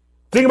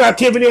 Think about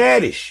Tiffany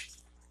Haddish.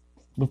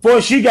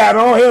 Before she got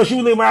on, hell, she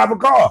was living out of a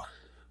car.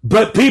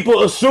 But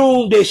people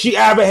assume that she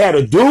either had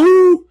a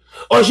dude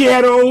or she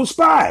had her own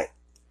spot.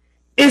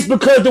 It's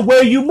because the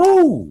way you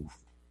move.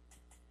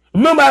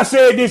 Remember I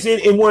said this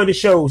in one of the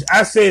shows.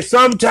 I said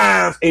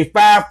sometimes a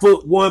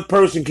 5'1"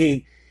 person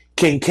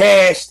can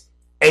cast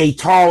a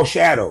tall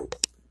shadow.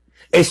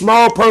 A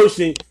small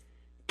person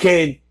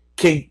can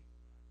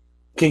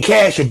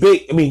cast a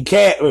big,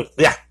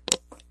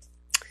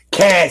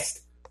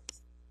 cast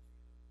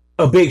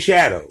a big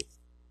shadow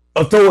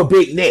or throw a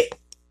big net.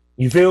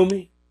 You feel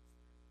me?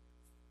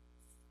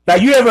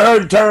 Like, you ever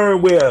heard the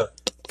term where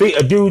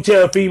a dude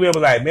tell a female,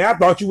 like, man, I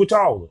thought you were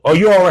taller. Or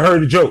you already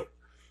heard the joke.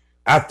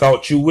 I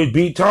thought you would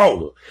be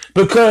taller.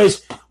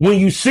 Because when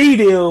you see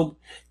them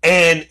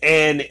and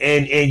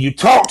you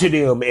talk to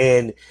them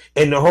and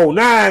the whole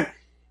nine,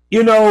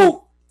 you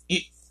know,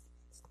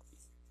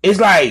 it's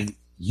like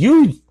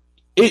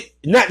it's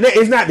not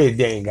that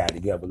they ain't got it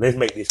together. Let's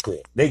make this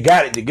clear. They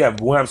got it together.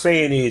 But what I'm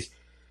saying is,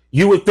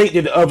 you would think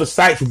that the other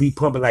sites would be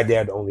pumping like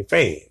that, the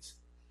OnlyFans.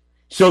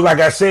 So, like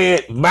I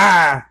said,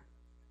 my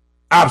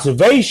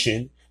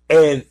observation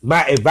and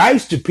my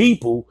advice to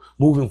people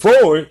moving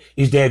forward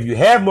is that if you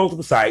have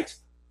multiple sites,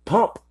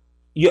 pump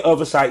your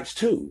other sites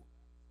too.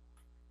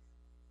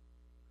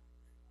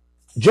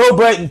 Joe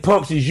Budden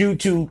pumps his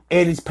YouTube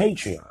and his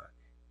Patreon.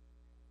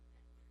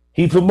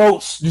 He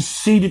promotes the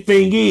See the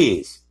Thing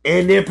Is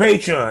and their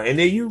Patreon and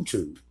their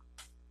YouTube.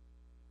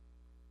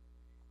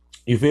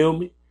 You feel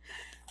me?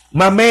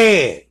 My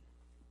man,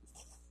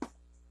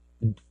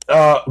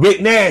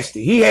 Rick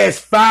Nasty, he has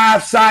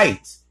 5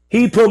 sites.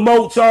 He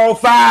promotes all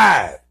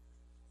 5.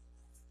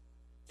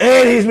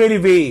 And his mini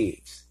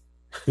vids.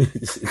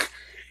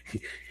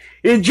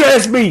 And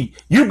trust me,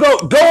 you go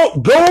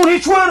on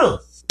his Twitter.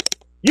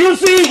 You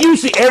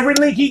see every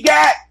link he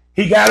got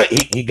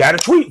a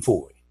tweet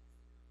for it.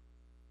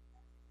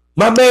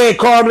 My man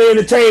Carmen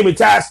Entertainment,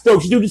 Ty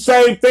Stokes, he do the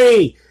same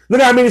thing.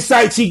 Look how many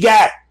sites he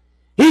got.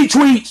 He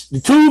tweets the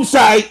tube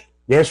site.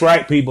 That's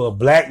right, people. A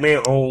black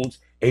man owns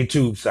a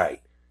tube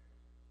site.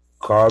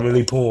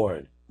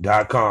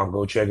 CarmenlyPorn.com.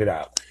 Go check it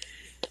out.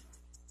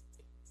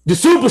 The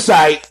super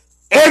site,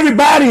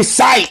 everybody's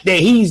site that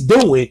he's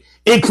doing,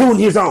 including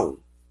his own.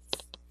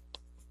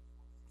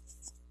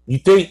 You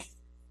think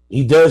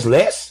he does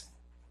less?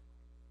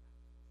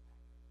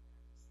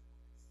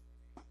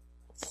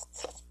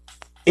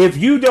 If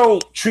you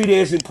don't treat it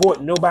as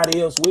important,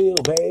 nobody else will,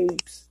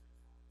 babes.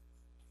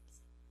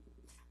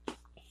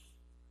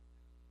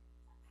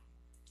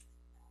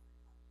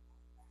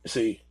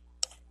 See,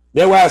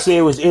 that's why I say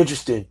it was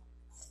interesting.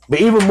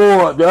 But even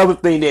more, the other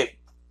thing that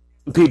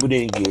people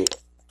didn't get,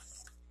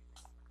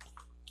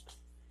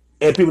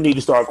 and people need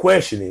to start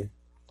questioning,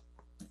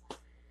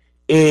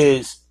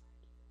 is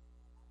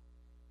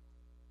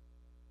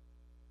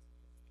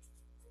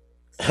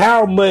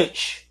how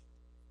much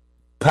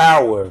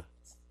power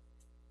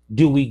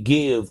do we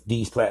give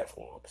these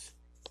platforms?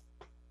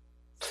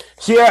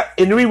 See,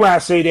 and the reason why I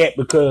say that,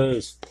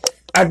 because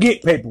I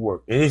get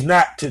paperwork, and it's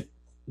not to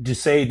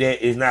say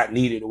that it's not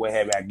needed or what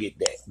have you. I get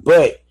that,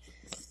 but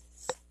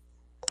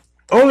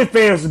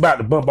OnlyFans is about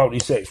to bump out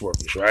these sex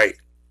workers, right?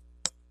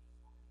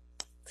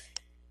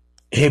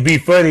 It'd be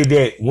funny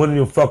that one of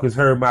them fuckers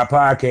heard my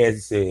podcast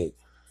and said,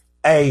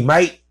 "Hey,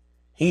 Mike,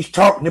 he's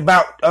talking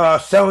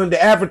about selling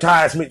the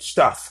advertisement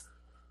stuff."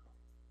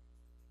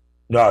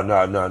 No.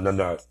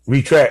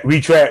 Retract.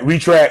 Be funny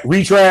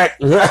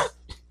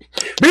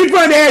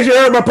as you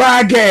heard my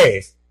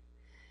podcast.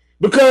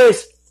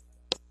 Because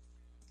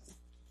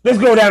let's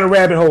go down a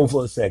rabbit hole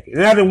for a second.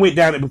 And I done went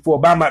down it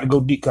before, but I'm about to go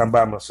deep come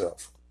by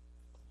myself.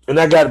 And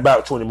I got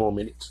about 20 more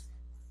minutes.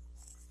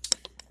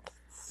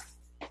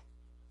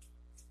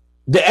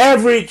 The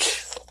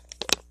average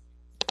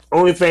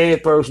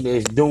OnlyFans person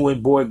that's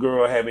doing boy,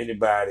 girl, have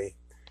anybody,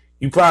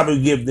 you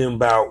probably give them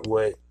about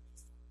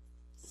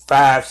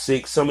 5,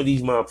 6. Some of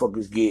these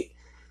motherfuckers get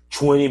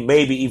 20,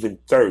 maybe even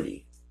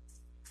 30.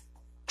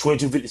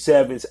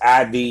 2257's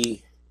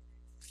ID,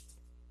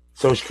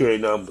 social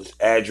security numbers,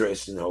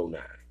 address, and the whole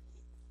nine.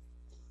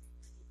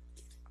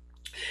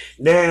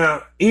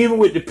 Now, even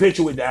with the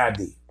picture with the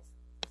ID.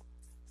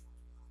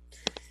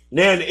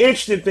 Now, the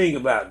interesting thing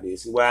about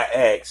this, why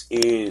I asked,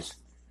 is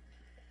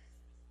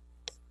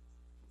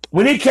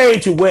when it came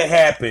to what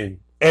happened,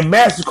 and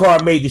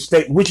MasterCard made the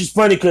statement, which is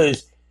funny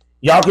because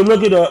y'all can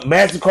look it up.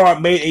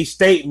 MasterCard made a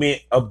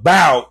statement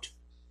about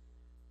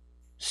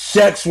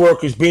sex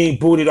workers being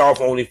booted off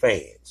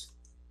OnlyFans.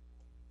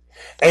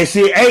 And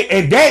see,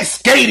 and that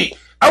skated.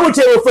 I would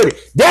tell you what's funny.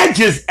 That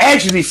just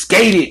actually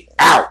skated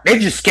out. They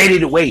just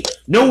skated away.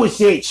 No one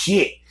said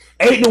shit.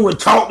 Ain't no one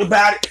talked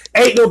about it.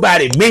 Ain't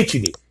nobody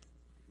mentioned it.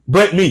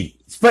 But me.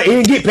 It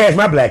didn't get past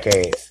my black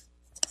ass.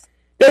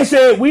 They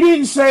said, we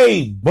didn't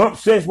say bump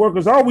sex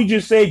workers off. We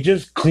just said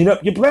just clean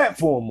up your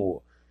platform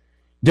more.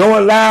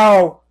 Don't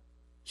allow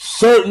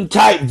certain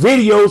type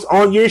videos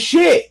on your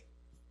shit.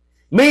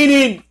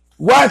 Meaning,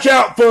 watch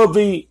out for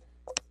the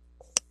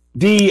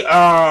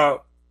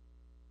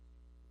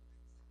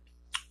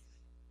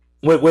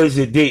what is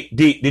it?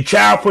 The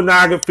child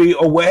pornography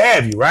or what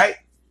have you, right?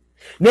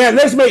 Now,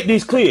 let's make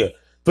this clear.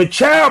 The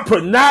child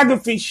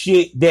pornography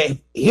shit that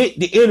hit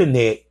the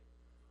internet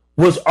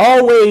was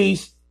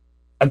always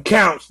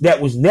accounts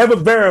that was never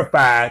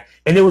verified,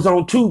 and it was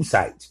on tube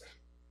sites.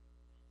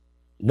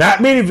 Not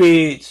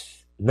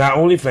ManyVids, not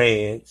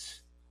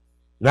OnlyFans,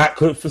 not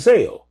Clip for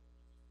Sale.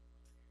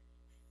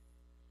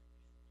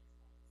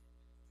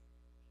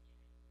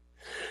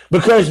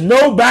 Because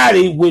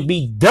nobody would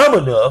be dumb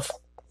enough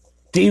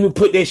to even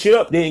put that shit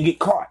up there and get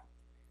caught.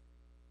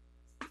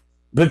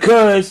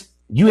 Because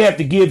you have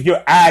to give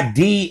your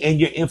ID and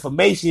your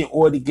information in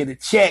order to get a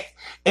check,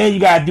 and you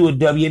got to do a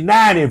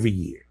W-9 every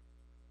year.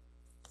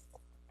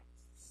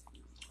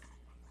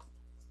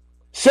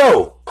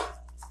 So,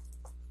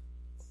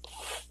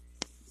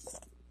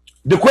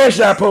 the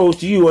question I pose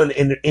to you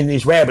in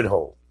this rabbit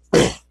hole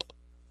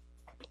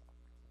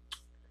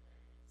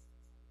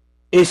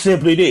is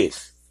simply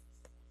this.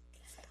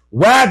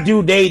 Why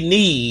do they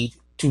need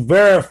to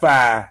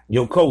verify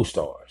your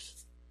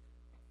co-stars?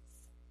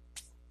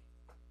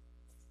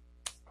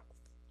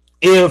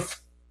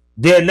 If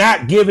they're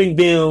not giving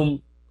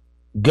them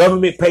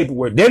government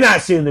paperwork, they're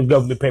not sending them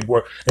government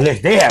paperwork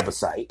unless they have a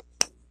site.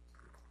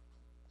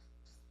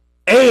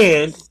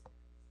 And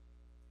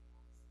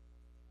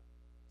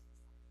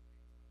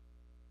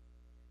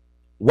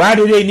why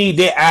do they need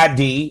their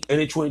ID and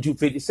the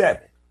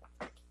 2257?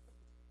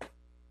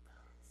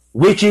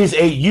 Which is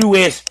a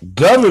U.S.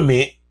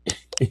 government.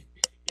 You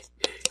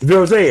know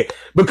what I'm saying?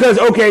 Because,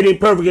 okay, the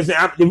perfect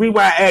example. The reason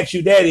why I asked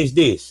you that is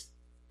this.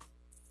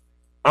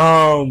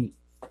 In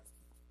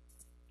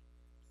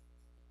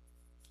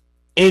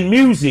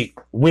music,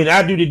 when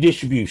I do the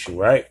distribution,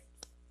 right?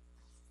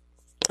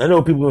 I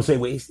know people gonna say,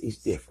 well, it's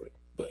different,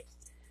 but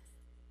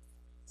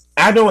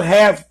I don't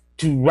have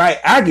to write.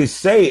 I can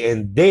say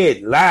and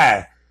dead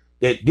lie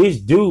that this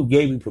dude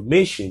gave me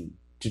permission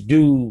to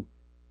do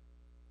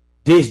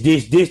this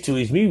to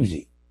his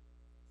music.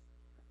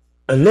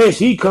 Unless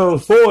he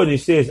comes forward and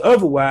says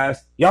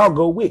otherwise, y'all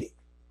go with it.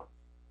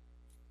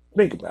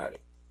 Think about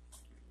it.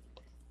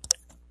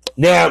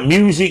 Now,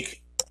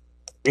 music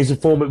is a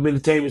form of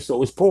entertainment,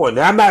 so it's porn.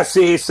 Now, I'm not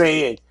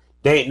saying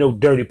there ain't no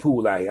dirty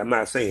pool out here. I'm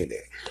not saying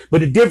that.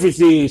 But the difference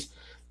is,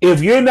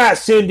 if you're not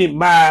sending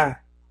my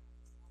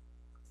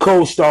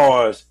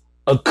co-stars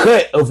a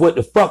cut of what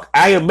the fuck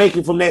I am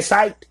making from that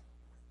site,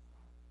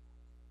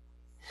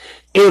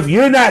 if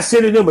you're not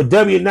sending them a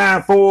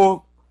W-9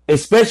 form,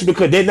 especially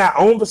because they're not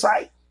on the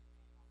site,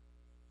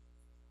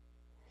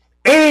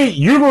 and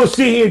you're going to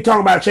sit here and talk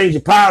about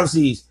changing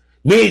policies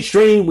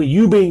midstream when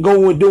you've been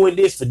doing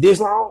this for this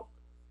long,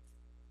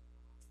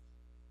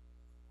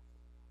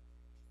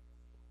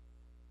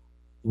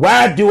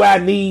 why do I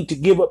need to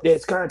give up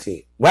that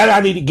content? Why do I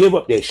need to give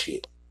up that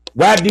shit?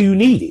 Why do you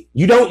need it?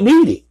 You don't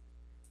need it.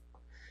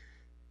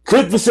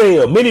 Clip for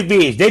Sale,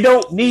 ManyVids, they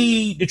don't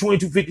need the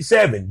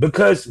 2257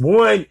 because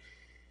one,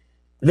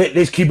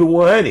 let's keep it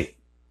 100.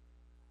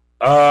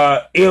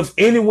 If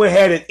anyone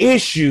had an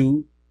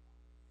issue,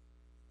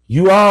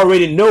 you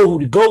already know who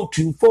to go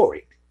to for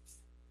it.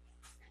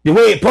 The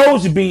way it's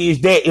supposed to be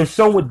is that if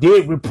someone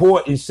did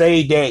report and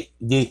say that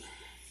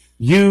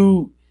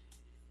you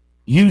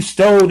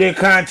stole their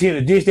content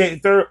or this, that,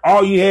 and third,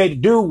 all you had to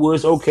do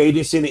was, okay,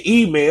 just send an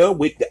email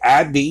with the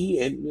ID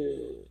and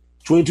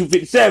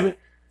 2257.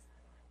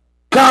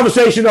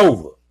 Conversation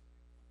over.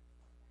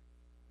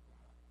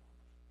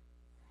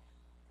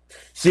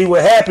 See,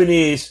 what happened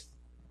is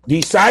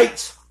these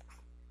sites,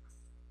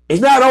 it's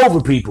not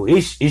over, people.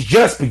 It's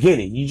just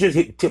beginning. You just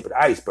hit the tip of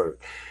the iceberg.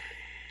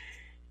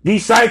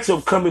 These sites are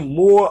becoming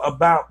more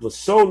about the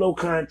solo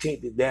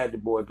content than that the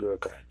boy-girl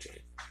content.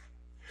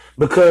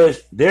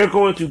 Because they're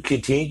going to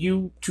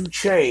continue to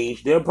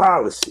change their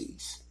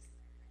policies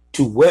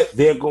to what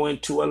they're going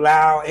to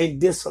allow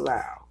and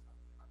disallow.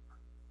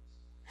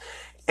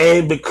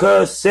 And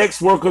because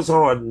sex workers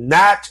are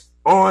not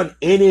on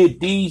any of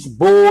these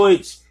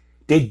boards,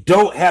 they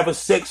don't have a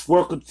sex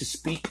worker to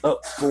speak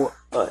up for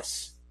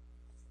us.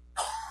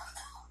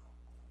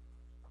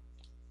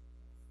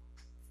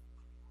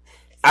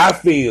 I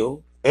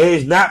feel, and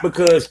it's not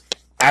because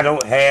I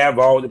don't have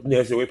all the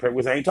necessary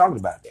papers. I ain't talking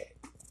about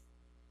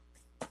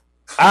that.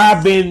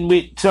 I've been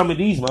with some of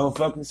these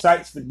motherfucking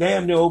sites for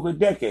damn near over a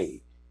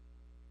decade.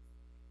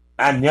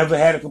 I never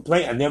had a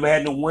complaint. I never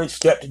had no one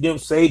step to them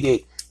say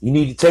that you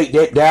need to take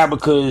that down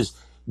because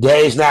that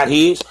is not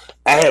his.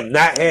 I have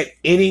not had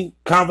any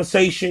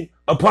conversation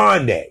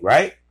upon that,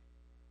 right?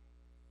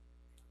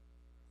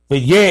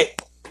 But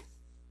yet,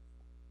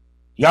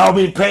 y'all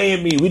been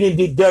paying me. We didn't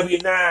do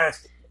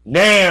W-9s.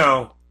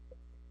 Now,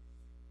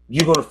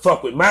 you're going to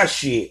fuck with my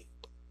shit.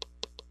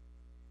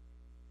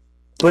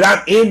 But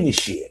I'm in the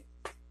shit.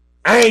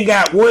 I ain't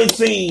got one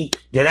scene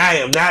that I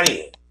am not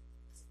in.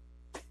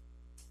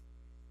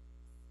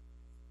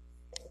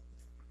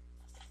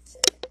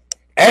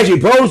 As you're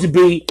supposed to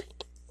be,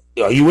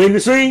 are you in the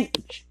scene?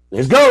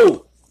 Let's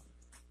go.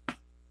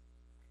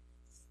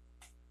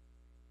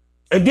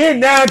 And then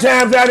 9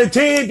 times out of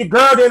 10, the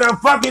girl that I'm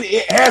fucking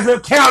it has an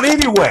account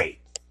anyway.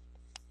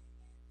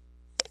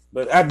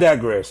 But I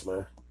digress,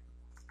 man.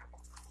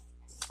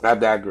 I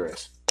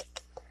digress.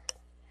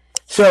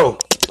 So,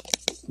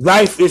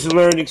 life is a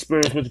learning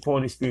experience. With the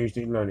point of experience,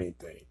 didn't learn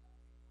anything.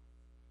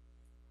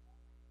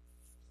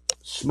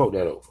 Smoke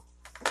that over.